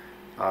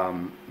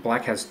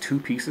 black has two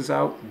pieces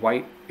out.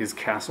 White is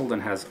castled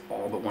and has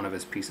all but one of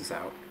his pieces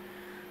out.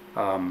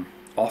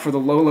 All for the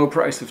low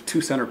price of two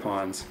center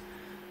pawns.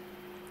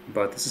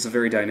 But this is a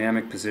very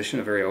dynamic position,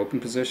 a very open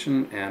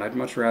position, and I'd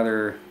much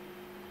rather,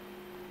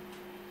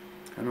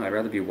 I don't know, I'd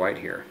rather be white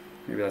here.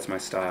 Maybe that's my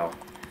style.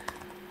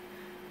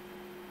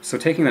 So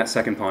taking that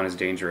second pawn is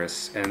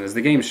dangerous, and as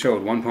the game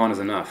showed, one pawn is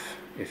enough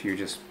if you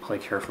just play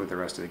carefully the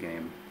rest of the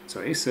game.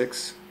 So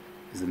a6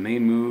 is the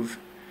main move,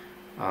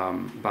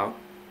 about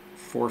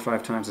 4 or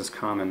 5 times as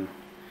common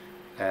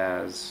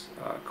as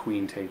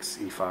queen takes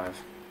e5.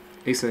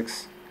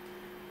 a6,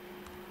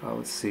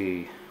 let's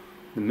see,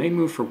 the main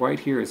move for white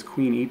here is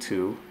queen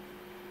e2,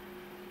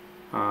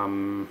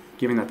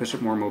 giving that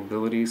bishop more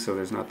mobility so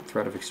there's not the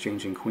threat of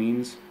exchanging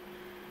queens.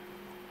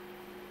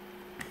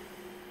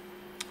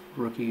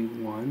 Rook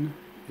e1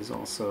 is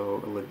also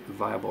a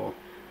viable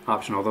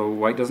option, although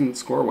white doesn't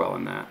score well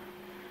in that.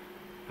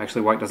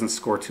 Actually, white doesn't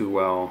score too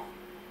well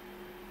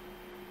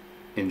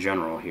in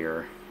general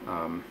here.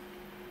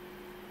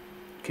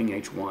 King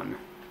h1,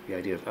 the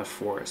idea of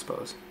f4, I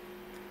suppose.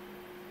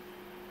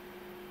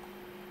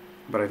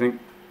 But I think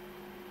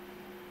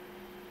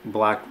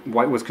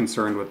white was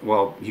concerned with,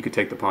 well, he could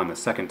take the pawn the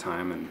second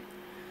time, and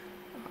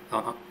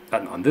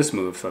on this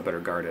move, so I better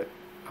guard it.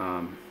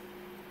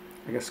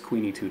 I guess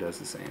queen e2 does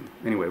the same.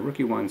 Anyway, rook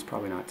e1 is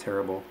probably not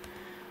terrible,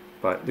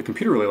 but the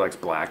computer really likes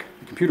black.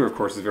 The computer, of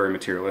course, is very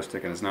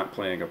materialistic and is not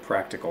playing a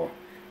practical,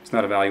 it's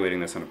not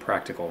evaluating this on a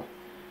practical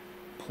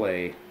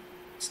play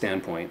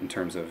standpoint in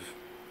terms of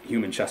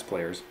human chess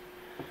players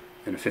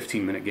in a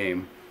 15-minute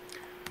game.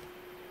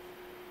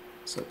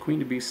 So queen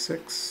to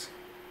b6,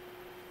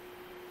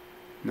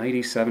 knight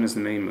e7 is the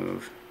main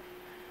move.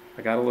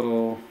 I got a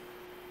little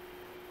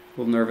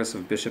nervous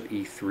of bishop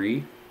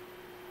e3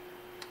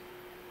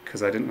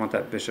 because I didn't want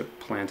that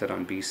bishop planted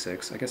on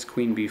b6. I guess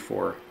queen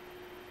b4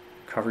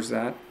 covers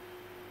that,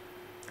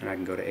 and I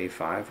can go to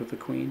a5 with the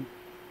queen.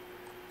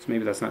 So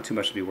maybe that's not too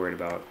much to be worried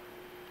about.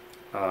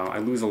 I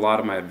lose a lot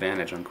of my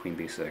advantage on queen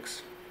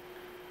b6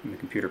 from the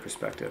computer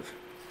perspective.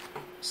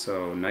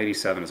 So knight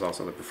e7 is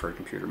also the preferred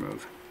computer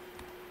move.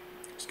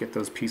 Just get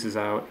those pieces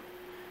out.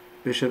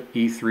 Bishop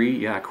e3,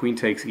 yeah, queen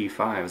takes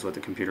e5 is what the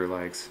computer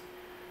likes.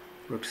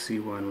 Rook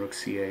c1, rook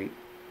c8,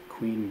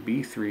 queen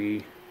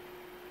b3,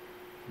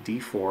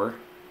 d4.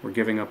 We're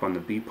giving up on the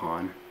b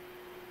pawn,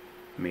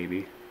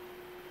 maybe.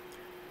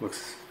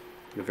 Looks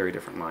like a very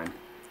different line.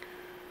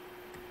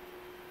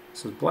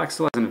 So black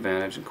still has an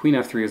advantage, and queen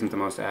f3 isn't the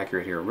most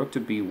accurate here. Rook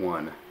to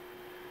b1.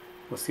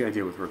 What's the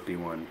idea with rook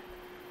b1?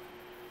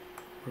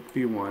 Rook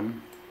b1,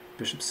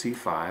 bishop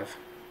c5,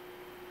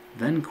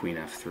 then queen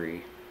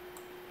f3.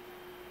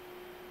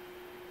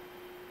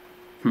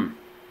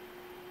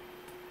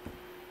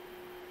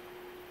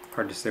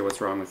 Hard to say what's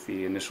wrong with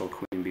the initial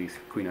queen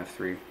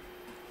f3.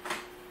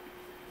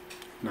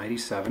 Knight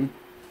e7,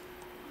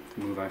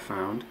 the move I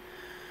found.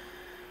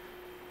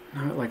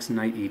 Now it likes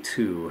knight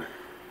e2.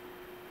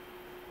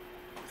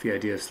 The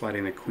idea of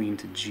sliding the queen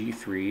to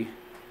g3.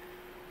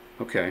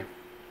 Okay,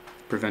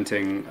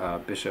 preventing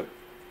the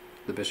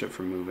bishop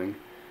from moving.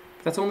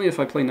 But that's only if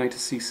I play knight to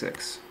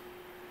c6.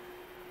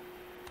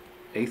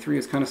 a3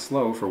 is kind of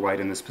slow for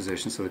white in this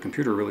position, so the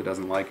computer really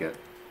doesn't like it.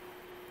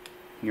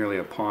 nearly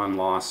a pawn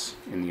loss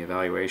in the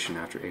evaluation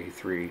after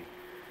a3.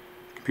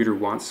 The computer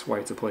wants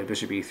white to play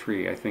bishop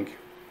e3. I think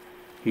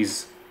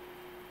he's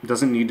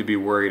doesn't need to be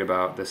worried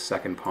about this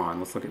second pawn.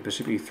 Let's look at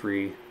bishop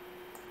e3.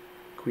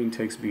 Queen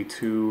takes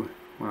b2.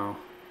 Well,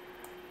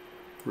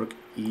 rook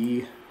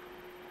e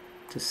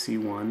to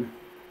c1.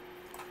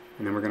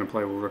 And then we're going to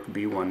play rook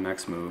b1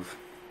 next move.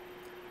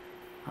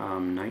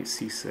 Knight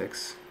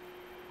c6.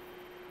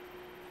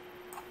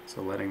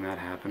 So letting that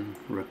happen.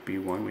 Rook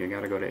b1. We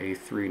got to go to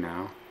a3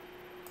 now.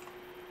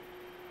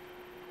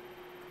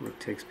 Rook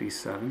takes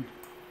b7.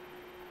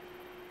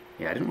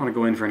 Yeah, I didn't want to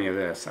go in for any of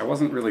this. I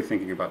wasn't really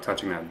thinking about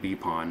touching that b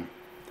pawn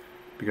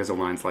because of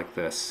lines like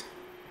this.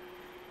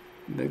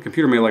 The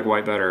computer may like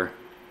white better.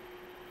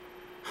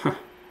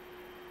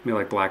 May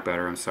like black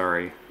better, I'm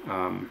sorry.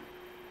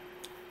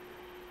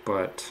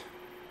 But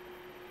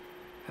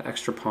that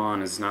extra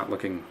pawn is not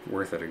looking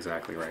worth it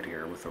exactly right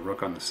here with the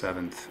rook on the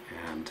 7th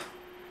and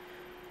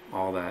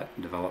all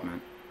that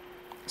development.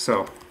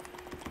 So,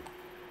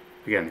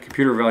 again, the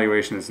computer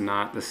evaluation is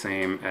not the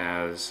same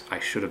as I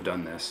should have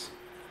done this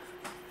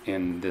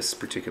in this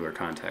particular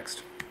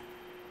context.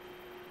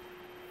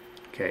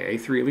 Okay,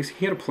 a3, at least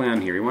he had a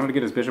plan here. He wanted to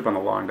get his bishop on the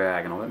long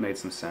diagonal. That made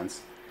some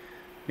sense.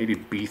 Maybe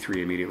b3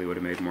 immediately would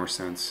have made more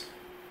sense.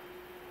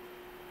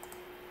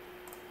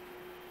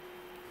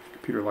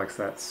 Computer likes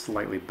that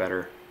slightly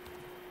better.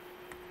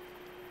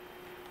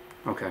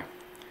 Okay,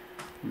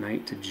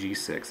 knight to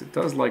g6. It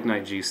does like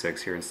knight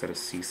g6 here instead of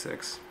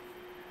c6.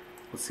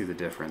 Let's see the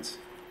difference.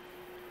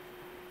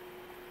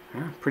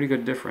 Yeah, pretty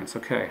good difference.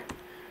 Okay.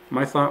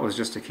 My thought was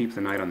just to keep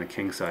the knight on the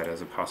king side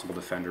as a possible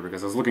defender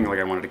because I was looking like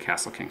I wanted to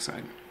castle king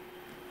side.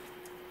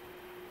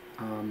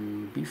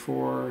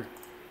 b4.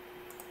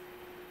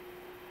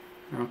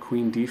 Now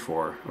queen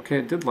d4. Okay,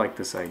 it did like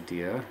this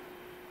idea.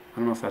 I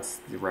don't know if that's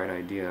the right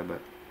idea,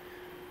 but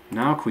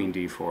now queen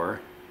d4.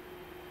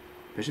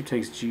 Bishop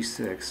takes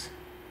g6.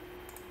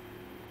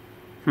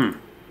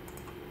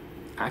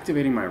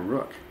 Activating my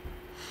rook.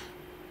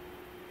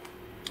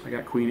 I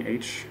got queen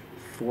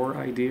h4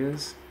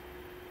 ideas.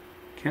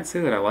 Can't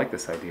say that I like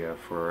this idea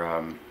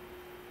for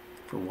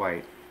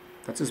white.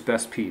 That's his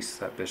best piece,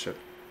 that bishop.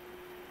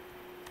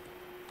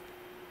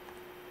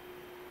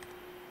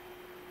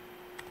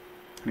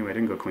 Anyway, I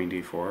didn't go queen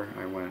d4.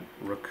 I went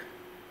rook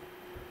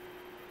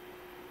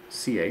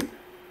c8,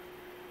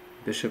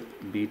 bishop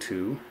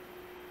b2,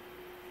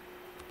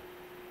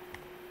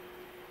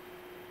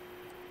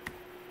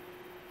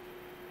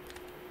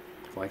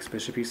 likes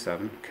bishop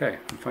e7. Okay,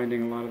 I'm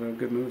finding a lot of the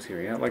good moves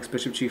here. Yeah, it likes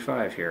bishop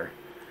g5 here.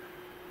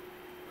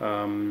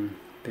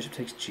 Bishop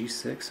takes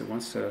g6. It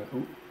wants to...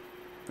 Oh,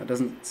 that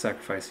doesn't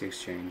sacrifice the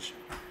exchange.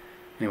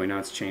 Anyway, now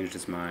it's changed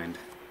its mind.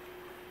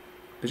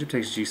 Bishop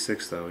takes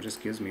g6, though. It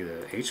just gives me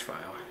the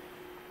h-file.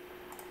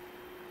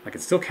 I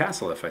can still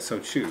castle if I so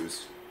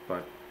choose,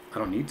 but I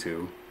don't need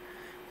to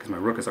because my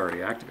rook is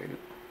already activated.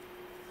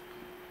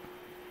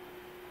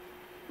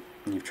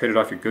 And you've traded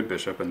off your good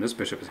bishop, and this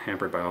bishop is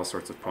hampered by all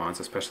sorts of pawns,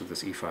 especially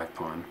this e5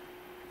 pawn.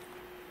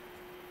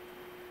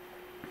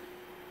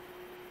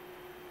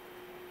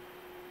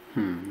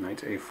 Knight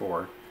to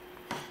a4.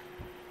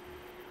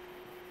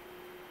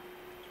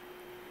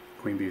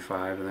 Queen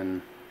b5, and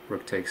then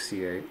rook takes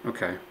c8.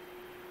 Okay.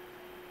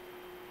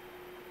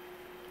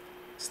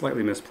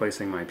 Slightly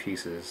misplacing my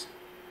pieces.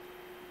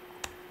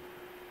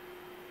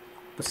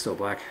 But still,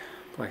 black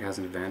has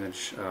an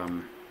advantage.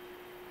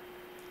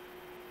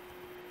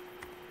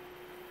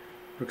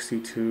 Rook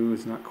c2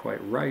 is not quite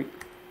right.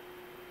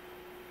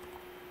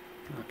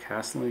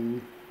 Castling.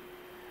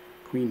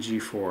 Queen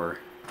g4.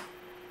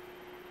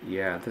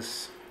 Yeah,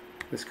 this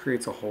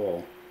creates a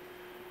hole.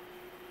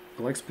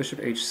 It likes bishop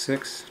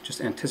h6,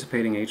 just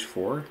anticipating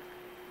h4.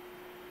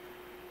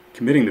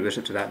 Committing the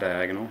bishop to that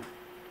diagonal.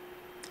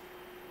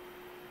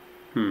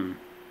 I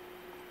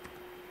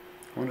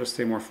wanted to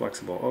stay more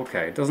flexible.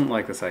 Okay, it doesn't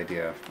like this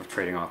idea of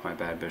trading off my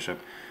bad bishop.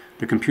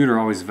 The computer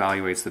always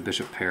evaluates the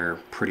bishop pair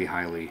pretty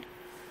highly.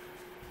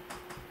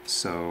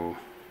 So,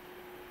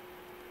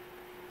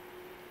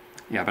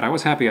 yeah, but I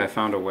was happy I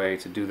found a way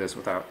to do this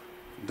without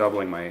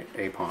doubling my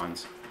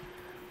a-pawns.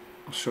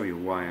 I'll show you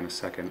why in a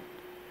second.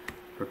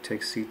 Rook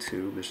takes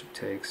c2, bishop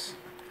takes,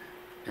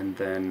 and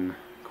then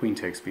queen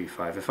takes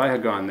b5. If I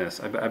had gone this,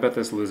 I bet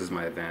this loses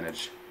my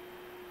advantage.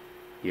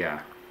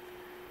 Yeah,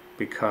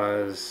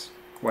 because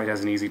white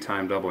has an easy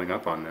time doubling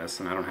up on this,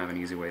 and I don't have an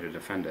easy way to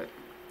defend it.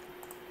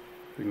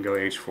 We can go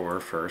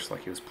h4 first,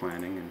 like he was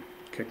planning, and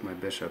kick my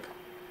bishop.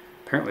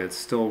 Apparently it's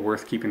still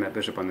worth keeping that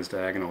bishop on this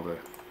diagonal to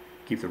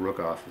keep the rook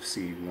off of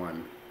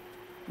c1.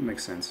 It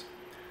makes sense.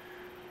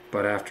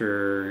 But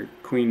after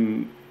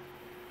queen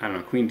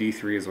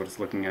d3 is what it's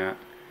looking at.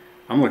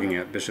 I'm looking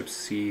at bishop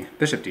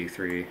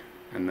d3,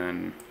 and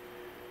then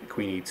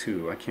queen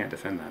e2. I can't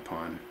defend that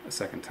pawn a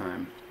second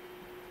time.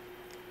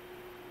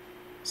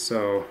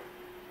 So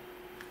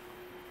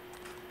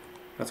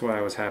that's why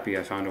I was happy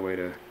I found a way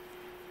to,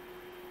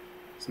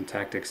 some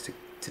tactics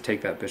to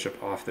take that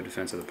bishop off the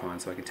defense of the pawn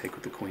so I could take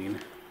with the queen.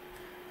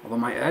 Although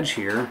my edge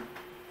here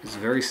is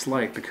very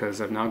slight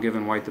because I've now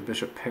given white the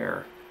bishop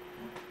pair.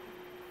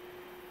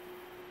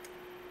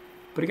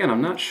 But again,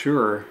 I'm not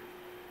sure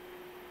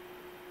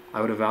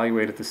I would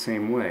evaluate it the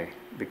same way,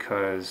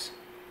 because,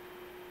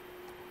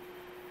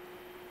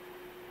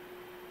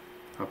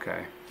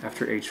 okay,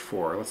 after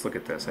h4, let's look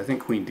at this. I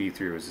think queen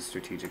d3 was a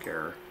strategic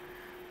error.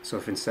 So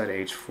if instead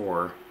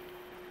h4,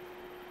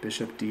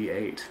 bishop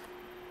d8,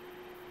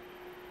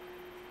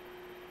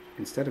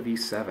 instead of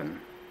e7,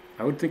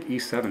 I would think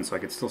e7 so I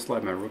could still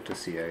slide my rook to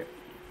c8.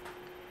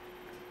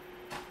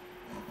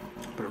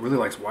 But it really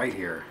likes white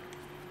here.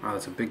 Wow,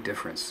 that's a big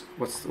difference.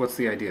 What's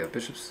the idea?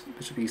 Bishop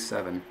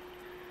e7,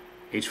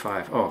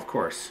 h5. Oh, of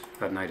course,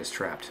 that knight is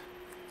trapped.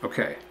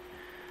 Okay,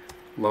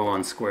 low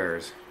on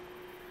squares.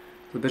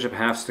 The bishop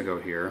has to go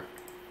here.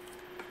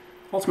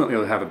 Ultimately,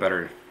 it'll have a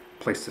better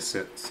place to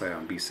sit, say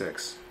on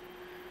b6.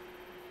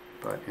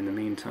 But in the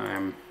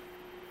meantime,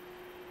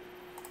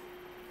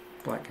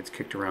 black gets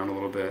kicked around a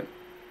little bit.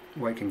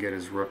 White can get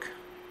his rook.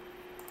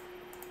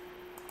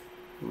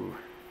 Ooh.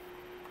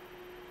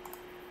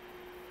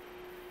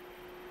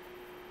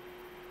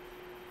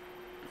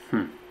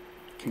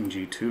 King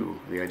g2.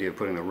 The idea of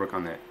putting the rook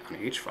on the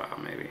h file,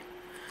 maybe.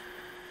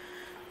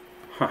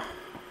 Huh.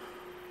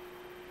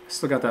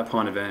 Still got that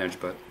pawn advantage,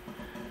 but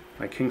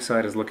my king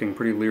side is looking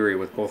pretty leery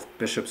with both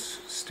bishops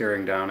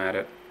staring down at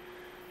it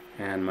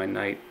and my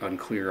knight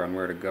unclear on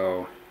where to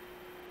go.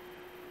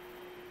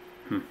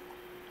 I'm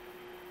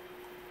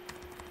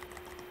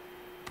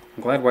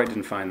glad white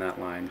didn't find that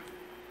line.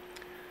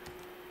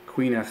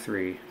 Queen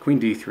f3, queen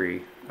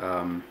d3.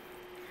 I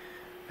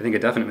think a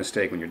definite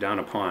mistake when you're down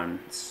a pawn,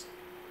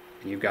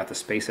 and you've got the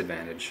space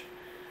advantage,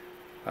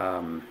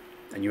 and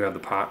you have the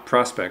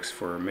prospects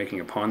for making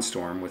a pawn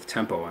storm with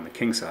tempo on the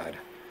king side.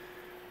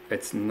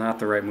 It's not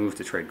the right move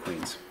to trade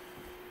queens.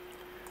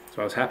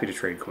 So I was happy to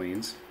trade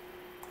queens.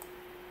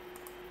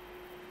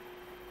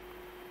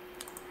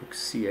 Rook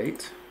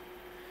c8.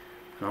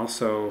 And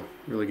also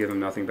really give him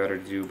nothing better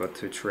to do but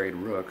to trade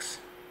rooks.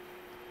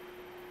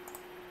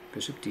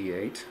 Bishop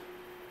d8.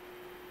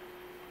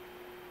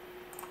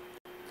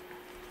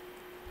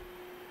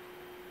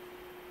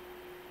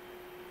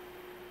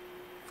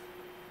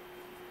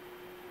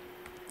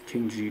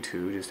 King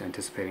g2, just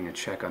anticipating a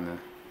check on the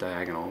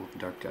diagonal,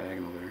 dark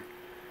diagonal there.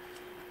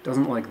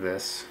 Doesn't like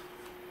this.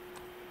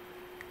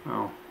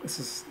 Oh, this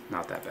is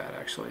not that bad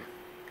actually.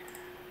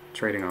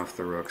 Trading off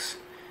the rooks.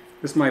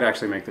 This might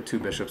actually make the two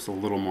bishops a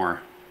little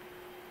more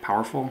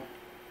powerful.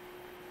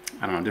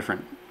 I don't know,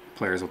 different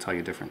players will tell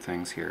you different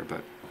things here,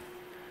 but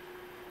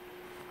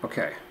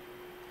okay.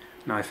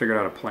 Now I figured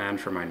out a plan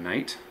for my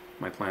knight.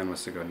 My plan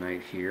was to go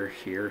knight here,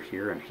 here,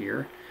 here, and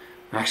here.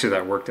 Actually,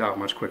 that worked out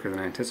much quicker than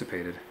I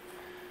anticipated.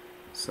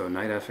 So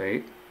knight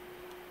f8.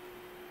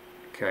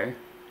 Okay,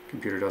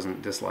 computer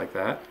doesn't dislike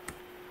that.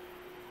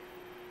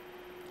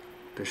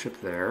 Bishop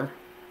there.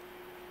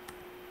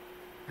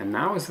 And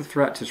now is the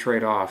threat to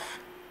trade off.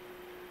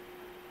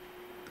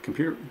 The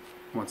computer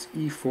wants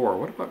e4.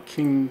 What about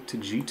king to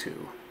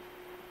g2?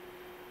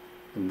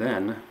 And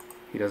then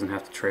he doesn't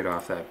have to trade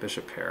off that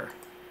bishop pair.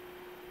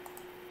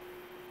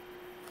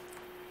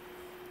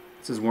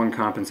 This is one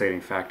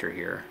compensating factor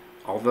here.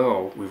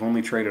 Although we've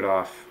only traded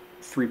off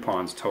 3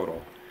 pawns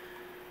total.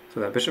 So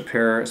that bishop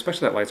pair,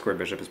 especially that light square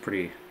bishop, is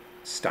pretty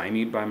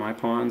stymied by my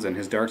pawns, and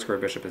his dark square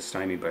bishop is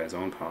stymied by his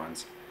own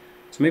pawns.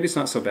 So maybe it's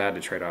not so bad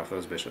to trade off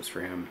those bishops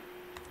for him.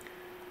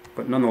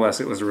 But nonetheless,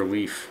 it was a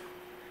relief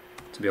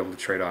to be able to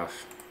trade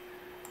off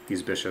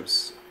these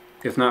bishops.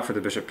 If not for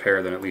the bishop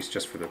pair, then at least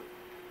just for the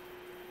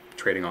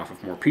trading off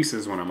of more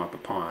pieces when I'm up a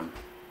pawn.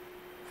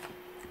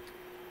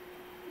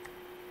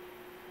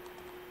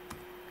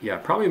 Yeah,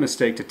 probably a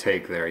mistake to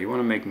take there. You want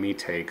to make me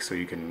take so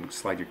you can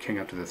slide your king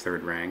up to the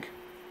 3rd rank.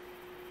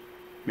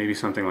 Maybe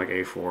something like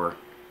a4,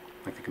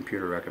 like the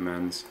computer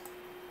recommends.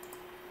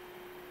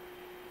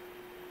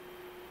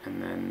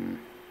 And then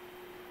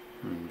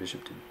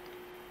bishop to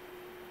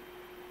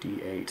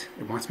d8.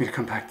 It wants me to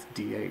come back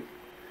to d8.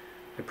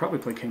 I'd probably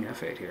play king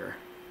f8 here.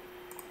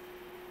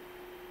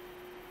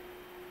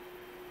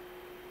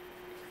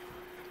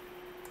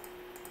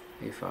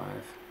 a5.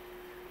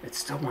 It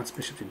still wants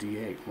bishop to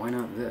d8. Why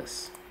not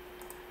this?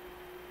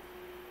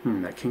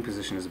 That king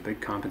position is a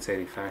big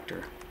compensating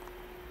factor.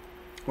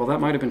 Well, that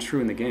might have been true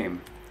in the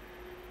game.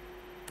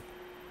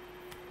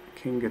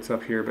 King gets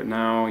up here, but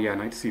now, yeah,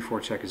 knight to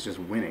c4 check is just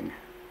winning.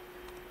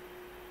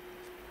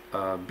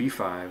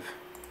 b5,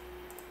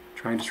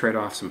 trying to trade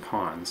off some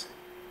pawns.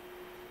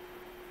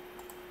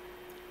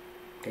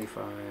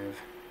 a5.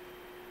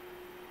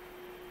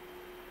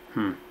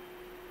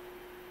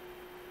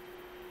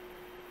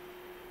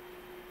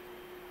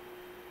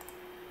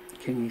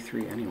 King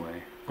e3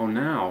 anyway. Oh,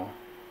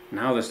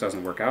 now this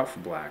doesn't work out for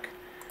black.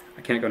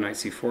 I can't go knight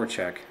c4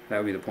 check. That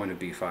would be the point of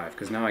b5,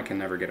 because now I can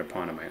never get a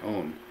pawn of my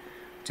own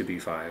to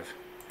b5.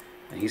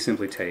 And he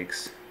simply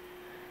takes.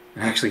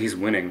 And actually, he's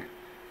winning.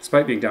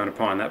 Despite being down a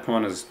pawn, that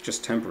pawn is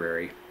just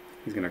temporary.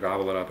 He's going to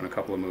gobble it up in a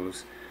couple of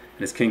moves. And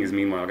his king is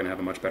meanwhile going to have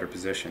a much better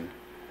position.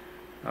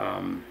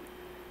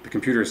 The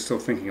computer is still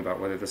thinking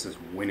about whether this is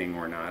winning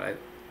or not.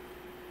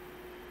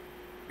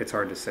 It's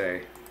hard to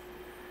say.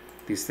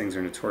 These things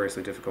are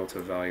notoriously difficult to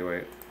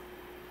evaluate.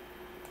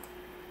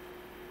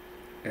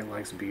 It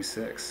likes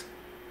b6.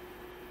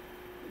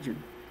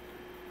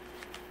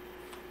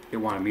 It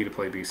wanted me to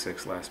play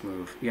b6 last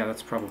move. Yeah,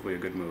 that's probably a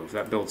good move.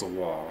 That builds a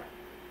wall.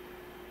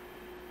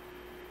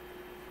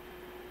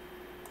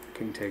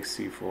 King takes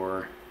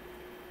c4,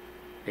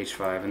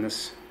 h5, and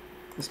this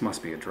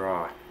must be a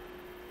draw.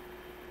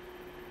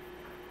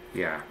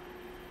 Yeah.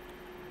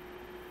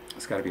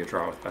 It's got to be a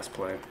draw with best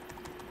play.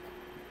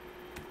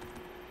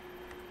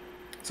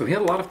 So he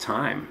had a lot of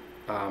time.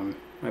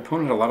 My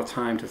opponent had a lot of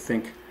time to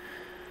think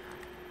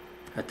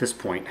at this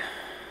point.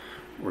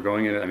 We're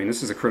going in, I mean,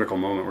 this is a critical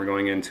moment. We're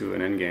going into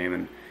an endgame,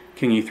 and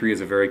king e3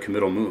 is a very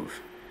committal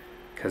move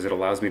because it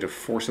allows me to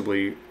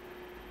forcibly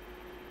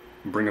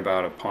bring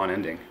about a pawn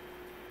ending,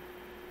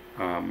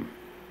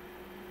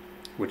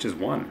 which is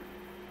 1.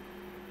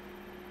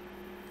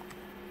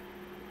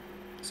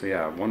 So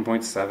yeah,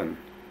 1.7.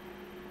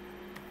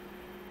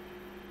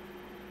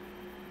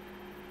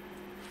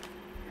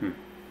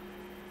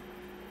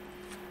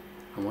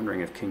 I'm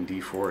wondering if king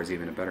d4 is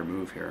even a better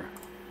move here.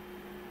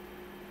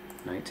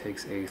 Knight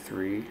takes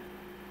a3.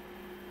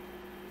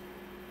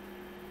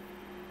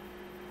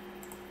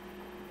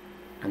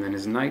 And then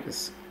his knight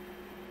is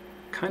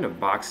kind of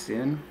boxed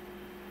in.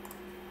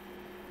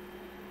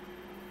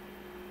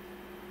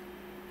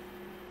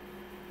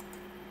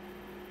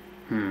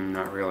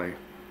 Not really.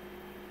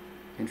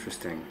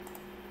 Interesting.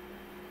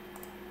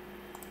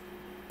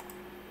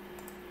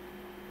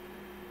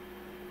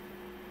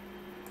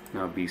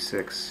 Now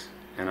b6,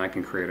 and I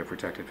can create a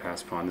protected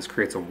pass pawn. This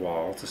creates a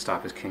wall to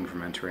stop his king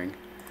from entering.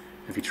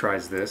 If he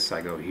tries this,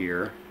 I go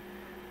here,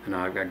 and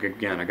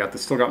again,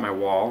 still got my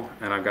wall,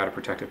 and I've got a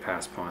protected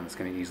pass pawn that's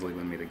going to easily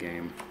win me the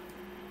game.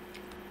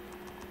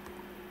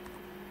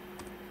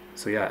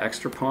 So yeah,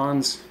 extra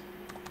pawns,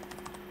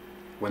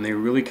 when they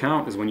really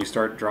count, is when you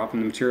start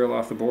dropping the material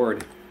off the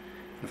board.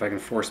 If I can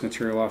force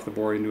material off the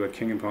board into a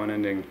king and pawn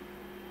ending,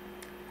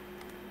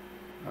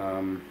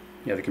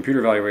 yeah, the computer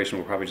evaluation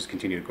will probably just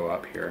continue to go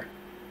up here.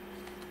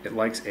 It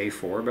likes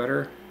a4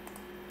 better,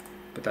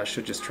 but that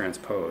should just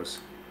transpose.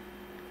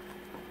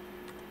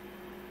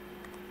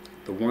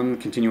 The one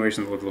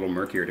continuation that looked a little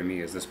murkier to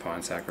me is this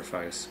pawn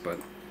sacrifice,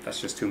 but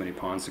that's just too many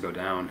pawns to go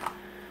down.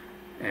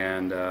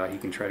 And he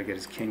can try to get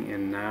his king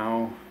in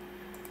now,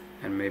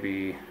 and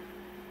maybe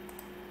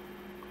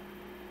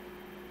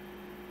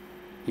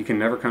he can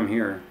never come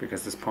here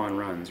because this pawn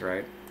runs,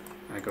 right?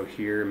 I go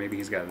here, maybe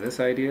he's got this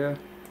idea,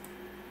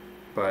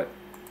 but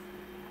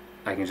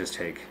I can just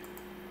take,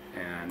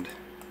 and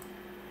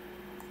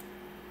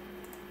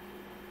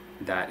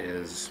that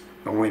is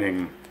a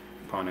winning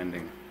pawn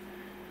ending.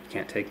 You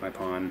can't take my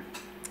pawn,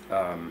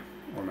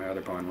 or my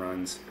other pawn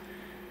runs,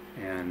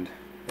 and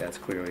that's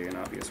clearly an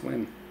obvious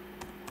win.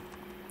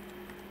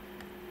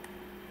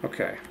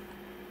 Okay.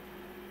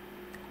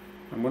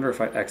 I wonder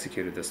if I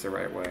executed this the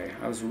right way.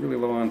 I was really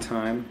low on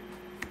time.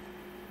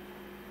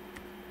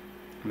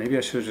 Maybe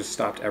I should have just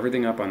stopped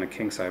everything up on the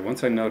king side.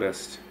 Once I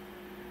noticed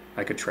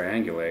I could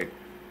triangulate,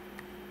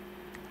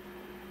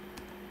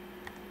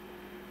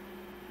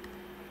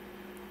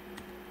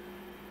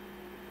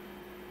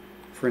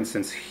 for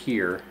instance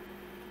here,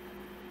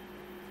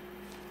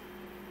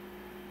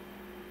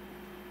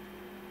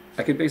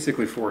 I could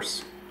basically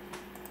force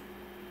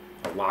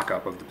a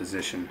lockup of the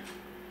position.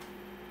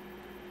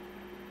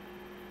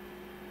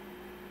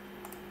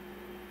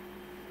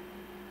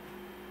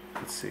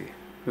 Let's see.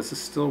 This is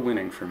still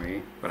winning for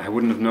me, but I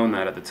wouldn't have known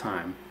that at the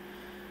time.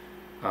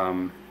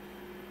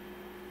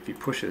 If he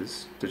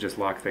pushes to just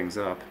lock things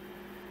up,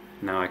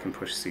 now I can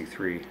push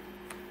c3.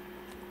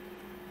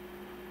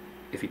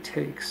 If he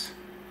takes,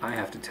 I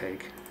have to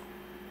take.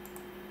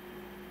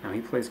 Now he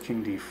plays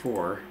king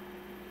d4.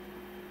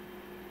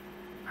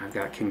 I've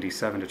got king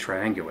d7 to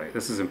triangulate.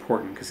 This is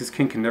important because his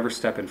king can never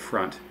step in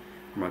front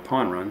where my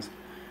pawn runs.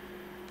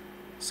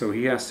 So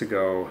he has to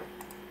go...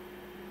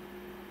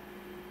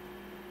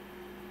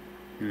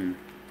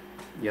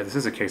 Yeah, this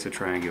is a case of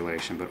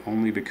triangulation, but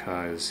only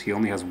because he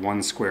only has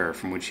one square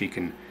from which he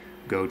can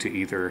go to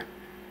either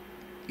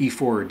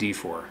e4 or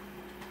d4.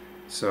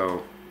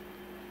 So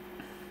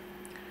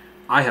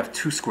I have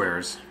 2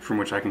 squares from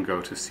which I can go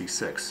to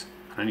c6.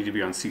 I need to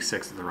be on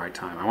c6 at the right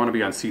time. I want to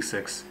be on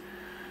c6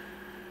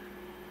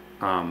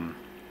 and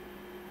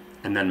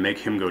then make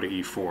him go to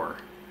e4.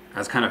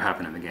 That's kind of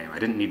happened in the game. I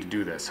didn't need to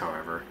do this,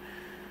 however.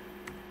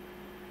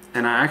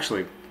 And I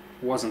actually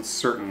wasn't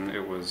certain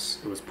it was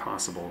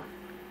possible,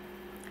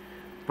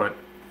 but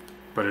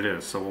it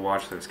is. So we'll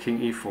watch this. King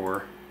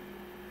e4,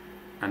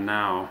 and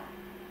now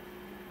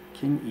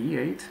king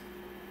e8.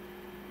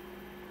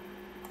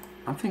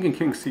 I'm thinking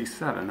king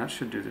c7. That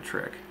should do the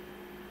trick.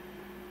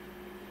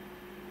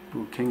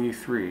 Ooh, king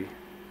e3.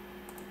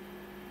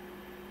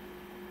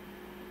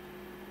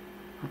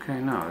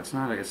 Okay, no, it's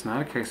not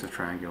a case of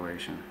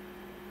triangulation.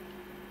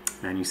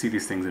 And you see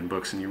these things in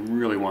books, and you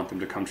really want them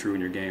to come true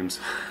in your games.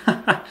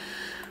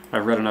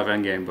 I've read enough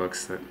endgame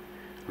books that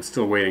I'm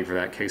still waiting for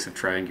that case of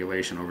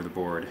triangulation over the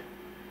board.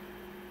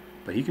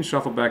 But he can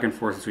shuffle back and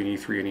forth between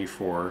e3 and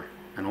e4,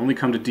 and only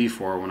come to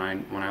d4 when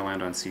I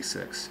land on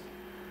c6.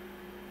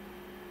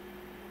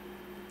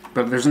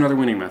 But there's another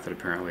winning method,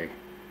 apparently.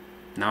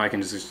 Now I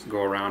can just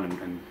go around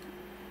and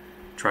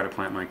try to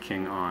plant my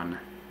king on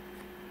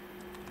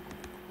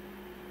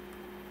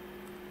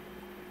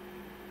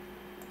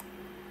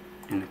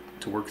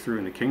to work through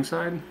in the king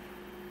side.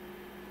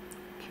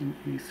 King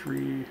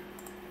e3.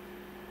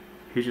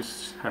 He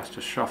just has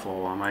to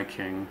shuffle while my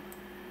king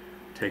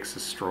takes a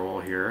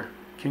stroll here.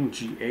 King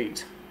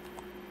g8.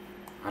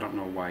 I don't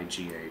know why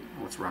g8.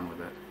 Let's run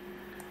with it.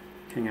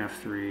 King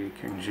f3,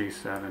 king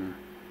g7,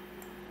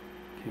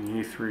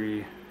 king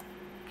e3,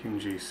 king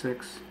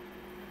g6.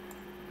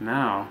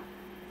 Now,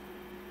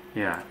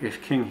 yeah,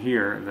 if king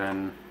here,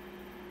 then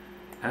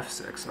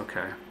f6.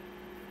 Okay.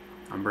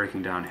 I'm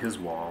breaking down his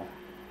wall.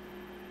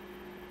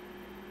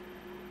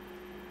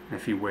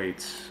 If he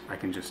waits, I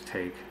can just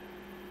take.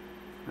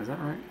 Is that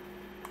right?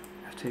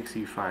 F takes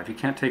e5. He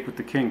can't take with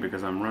the king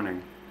because I'm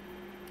running.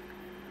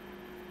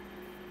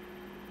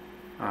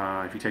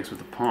 If he takes with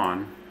the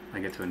pawn, I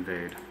get to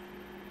invade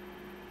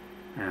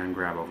and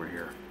grab over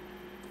here.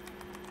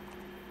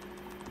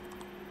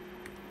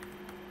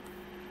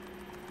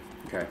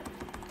 Okay.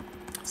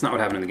 That's not what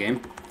happened in the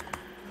game.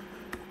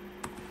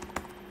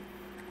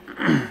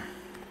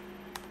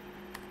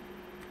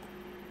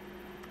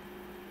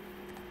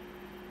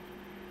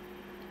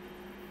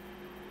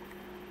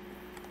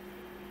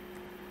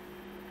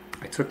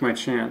 I took my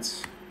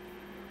chance.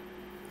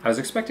 I was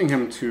expecting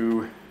him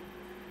to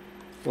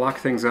lock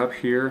things up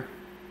here.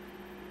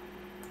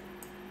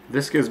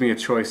 This gives me a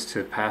choice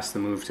to pass the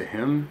move to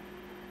him.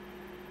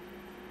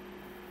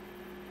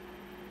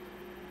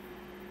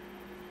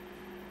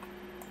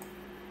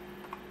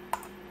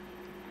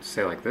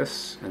 Say like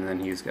this, and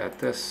then he's got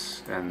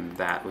this, and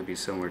that would be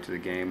similar to the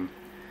game.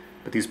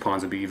 But these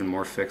pawns would be even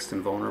more fixed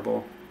and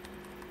vulnerable.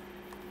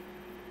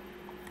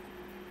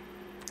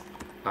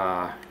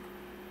 Where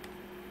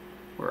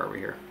are we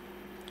here?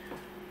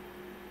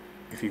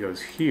 If he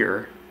goes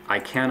here, I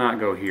cannot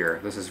go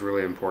here. This is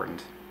really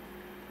important.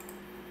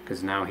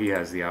 Because now he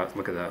has the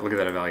look at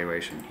that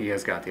evaluation. He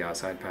has got the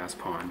outside pass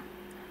pawn.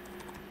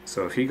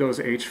 So if he goes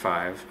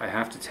h5, I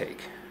have to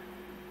take.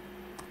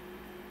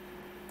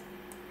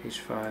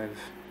 h5,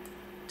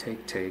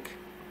 take.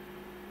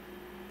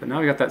 But now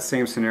we got that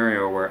same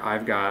scenario where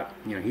I've got,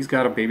 he's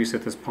got to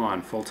babysit this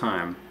pawn full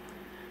time,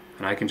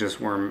 and I can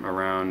just worm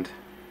around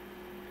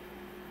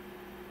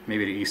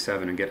maybe to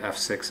e7 and get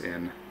f6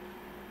 in.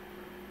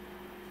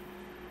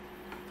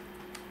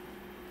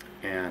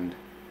 And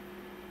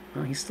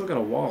well, he's still got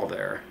a wall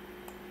there.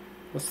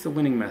 What's the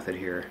winning method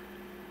here?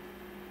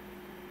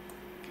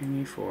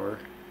 King e4,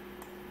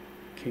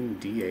 king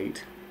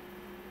d8,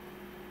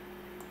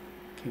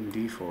 king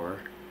d4,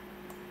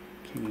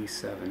 king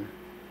e7,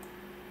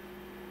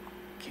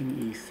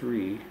 king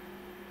e3,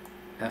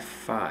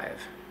 f5.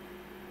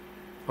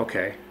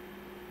 Okay,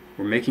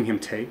 we're making him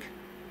take,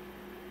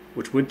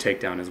 which would take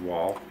down his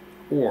wall,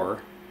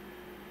 or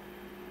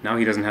now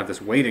he doesn't have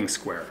this waiting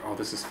square. Oh,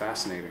 this is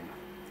fascinating.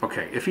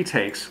 Okay, if he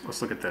takes,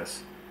 let's look at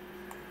this.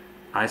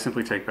 I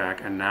simply take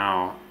back, and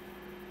now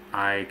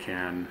he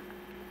can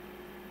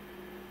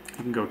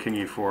go king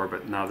e4,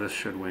 but now this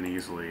should win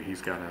easily. He's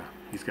got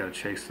to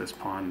chase this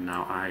pawn.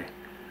 Now I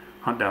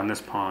hunt down this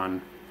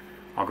pawn.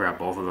 I'll grab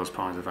both of those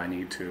pawns if I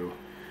need to,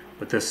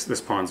 but this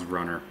pawn's a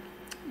runner.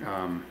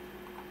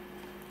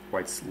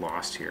 White's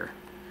lost here,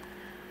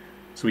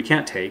 so we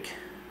can't take.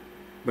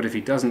 But if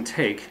he doesn't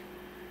take,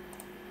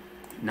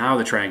 now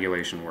the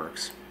triangulation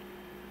works.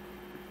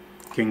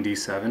 King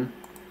d7,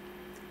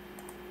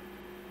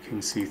 king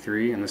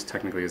c3, and this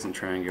technically isn't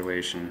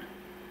triangulation.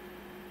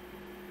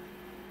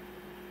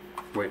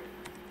 Wait,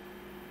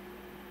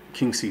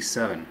 king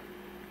c7.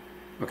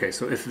 Okay,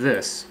 so if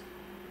this,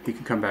 he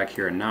can come back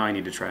here, and now I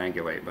need to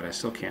triangulate, but I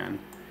still can.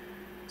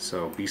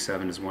 So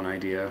b7 is one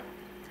idea.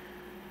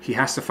 He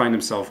has to find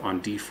himself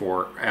on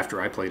d4 after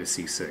I play to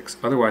c6.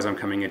 Otherwise, I'm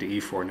coming into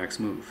e4 next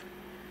move.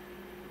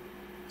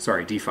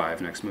 Sorry,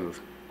 d5 next move.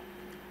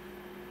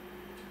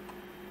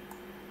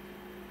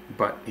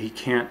 But he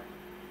can't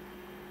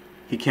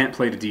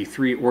play to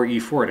d3 or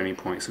e4 at any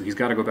point, so he's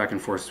got to go back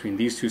and forth between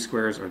these two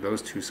squares or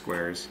those two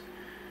squares.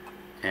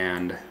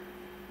 And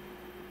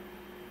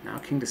now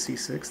king to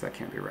c6, that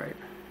can't be right.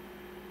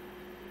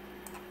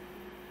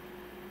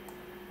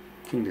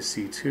 King to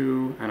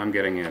c2, and I'm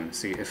getting in.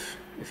 See, if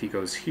he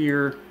goes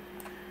here,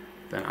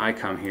 then I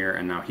come here,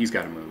 and now he's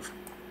got to move.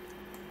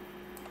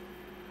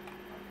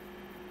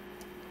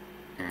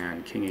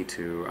 And king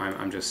e2,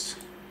 I'm just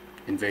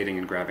invading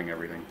and grabbing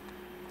everything.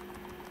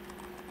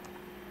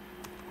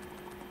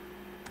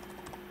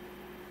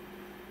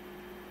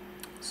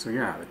 So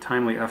yeah, the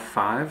timely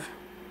f5.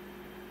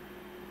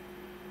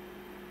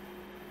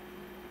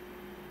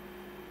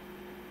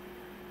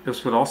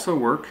 This would also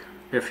work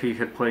if he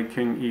had played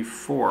king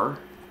e4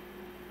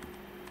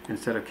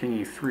 instead of king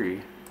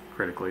e3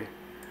 critically.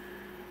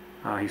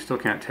 He still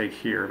can't take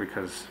here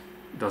because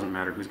it doesn't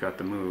matter who's got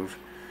the move.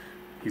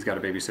 He's got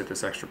to babysit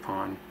this extra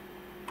pawn.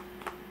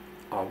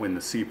 I'll win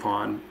the c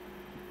pawn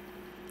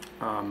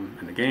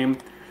in the game,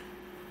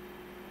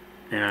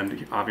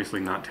 and obviously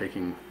not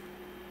taking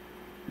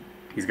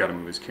he's got to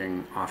move his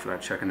king off of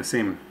that check, and the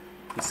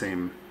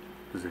same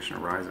position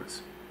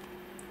arises.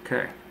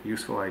 Okay,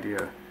 useful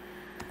idea,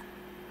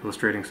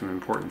 illustrating some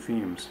important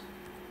themes.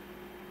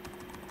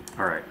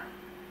 All right,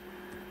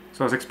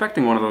 so I was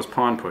expecting one of those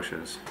pawn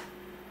pushes.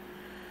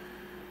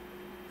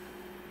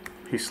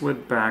 He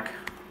slid back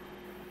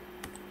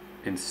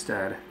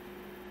instead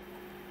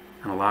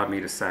and allowed me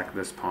to sack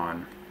this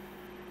pawn.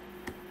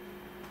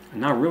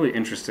 And now really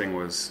interesting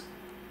was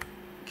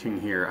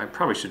king here. I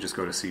probably should just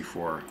go to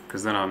c4,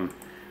 because then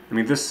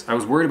I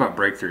was worried about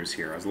breakthroughs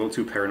here. I was a little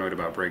too paranoid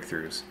about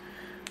breakthroughs.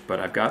 But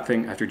I've got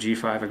after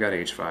g5 I've got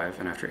h5,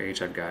 and after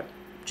h I've got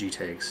g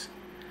takes.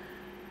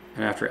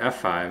 And after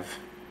f5,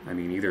 I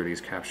mean, either of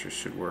these captures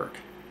should work.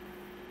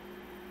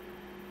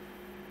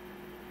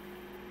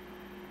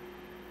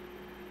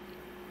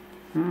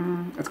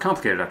 It's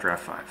complicated after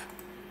f5.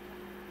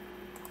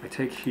 I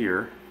take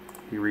here,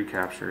 he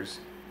recaptures,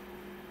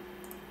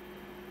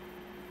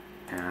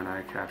 and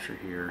I capture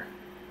here.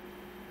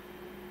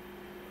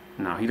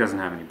 No, he doesn't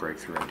have any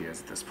breakthrough ideas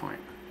at this point.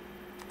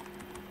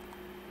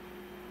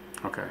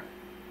 Okay.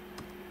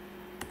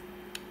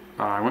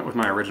 I went with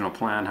my original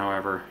plan,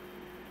 however.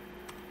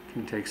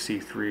 King takes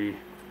c3.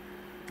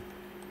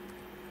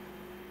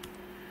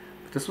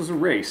 But this was a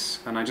race,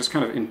 and I just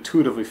kind of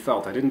intuitively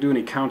felt, I didn't do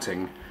any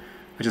counting,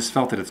 I just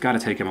felt that it's got to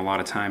take him a lot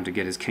of time to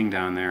get his king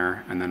down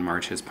there and then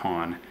march his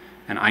pawn.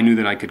 And I knew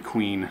that I could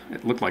queen,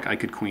 it looked like I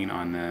could queen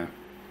on the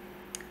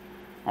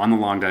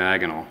long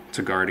diagonal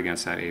to guard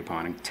against that a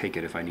pawn and take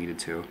it if I needed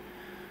to.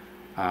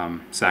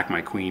 Sack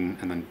my queen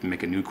and then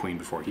make a new queen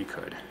before he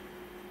could.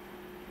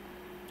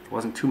 It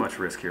wasn't too much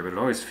risk here, but it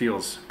always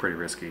feels pretty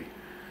risky.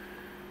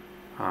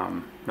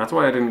 That's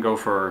why I didn't go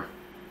for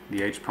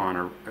the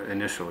h-pawn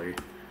initially,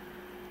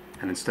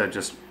 and instead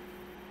just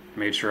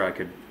made sure I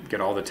could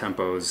get all the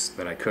tempos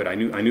that I could. I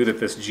knew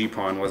that this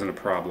g-pawn wasn't a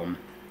problem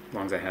as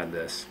long as I had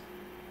this.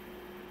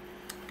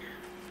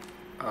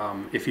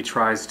 If he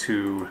tries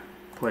to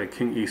play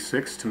king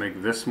e6 to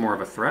make this more of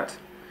a threat,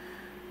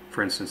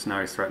 for instance, now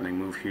he's threatening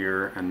move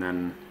here and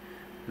then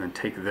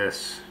take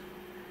this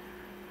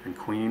and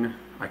queen,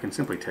 I can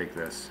simply take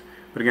this.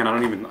 But again, I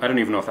don't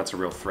even know if that's a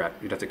real threat.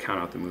 You'd have to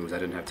count out the moves. I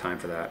didn't have time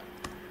for that.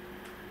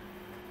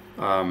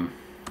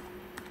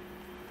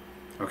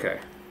 Okay.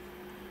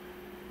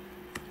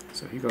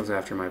 So he goes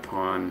after my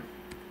pawn.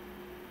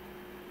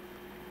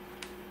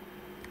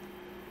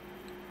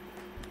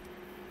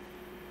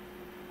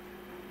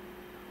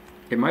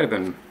 It might have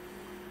been,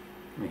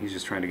 I mean, he's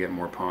just trying to get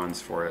more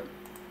pawns for it.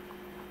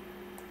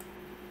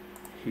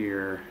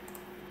 Here,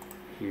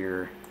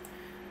 here,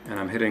 and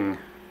I'm hitting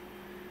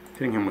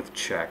him with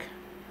check.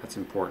 That's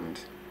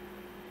important.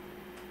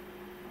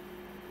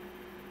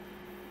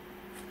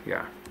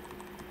 Yeah.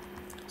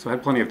 So I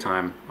had plenty of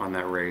time on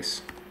that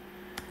race.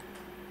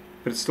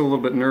 But it's still a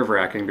little bit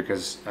nerve-wracking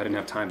because I didn't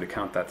have time to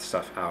count that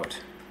stuff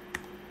out.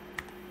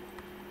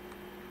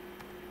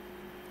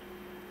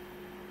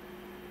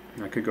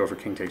 And I could go for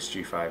king takes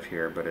g5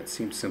 here, but it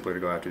seemed simpler to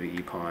go after the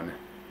e-pawn.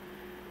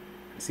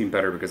 It seemed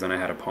better because then I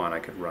had a pawn I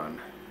could run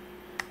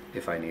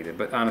if I needed.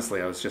 But honestly,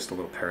 I was just a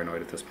little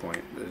paranoid at this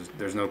point.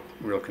 There's no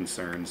real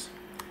concerns.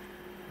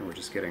 And we're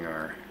just getting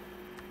our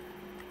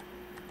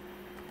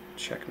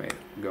checkmate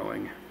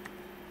going.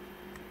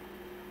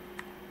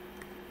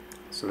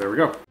 So there we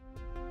go.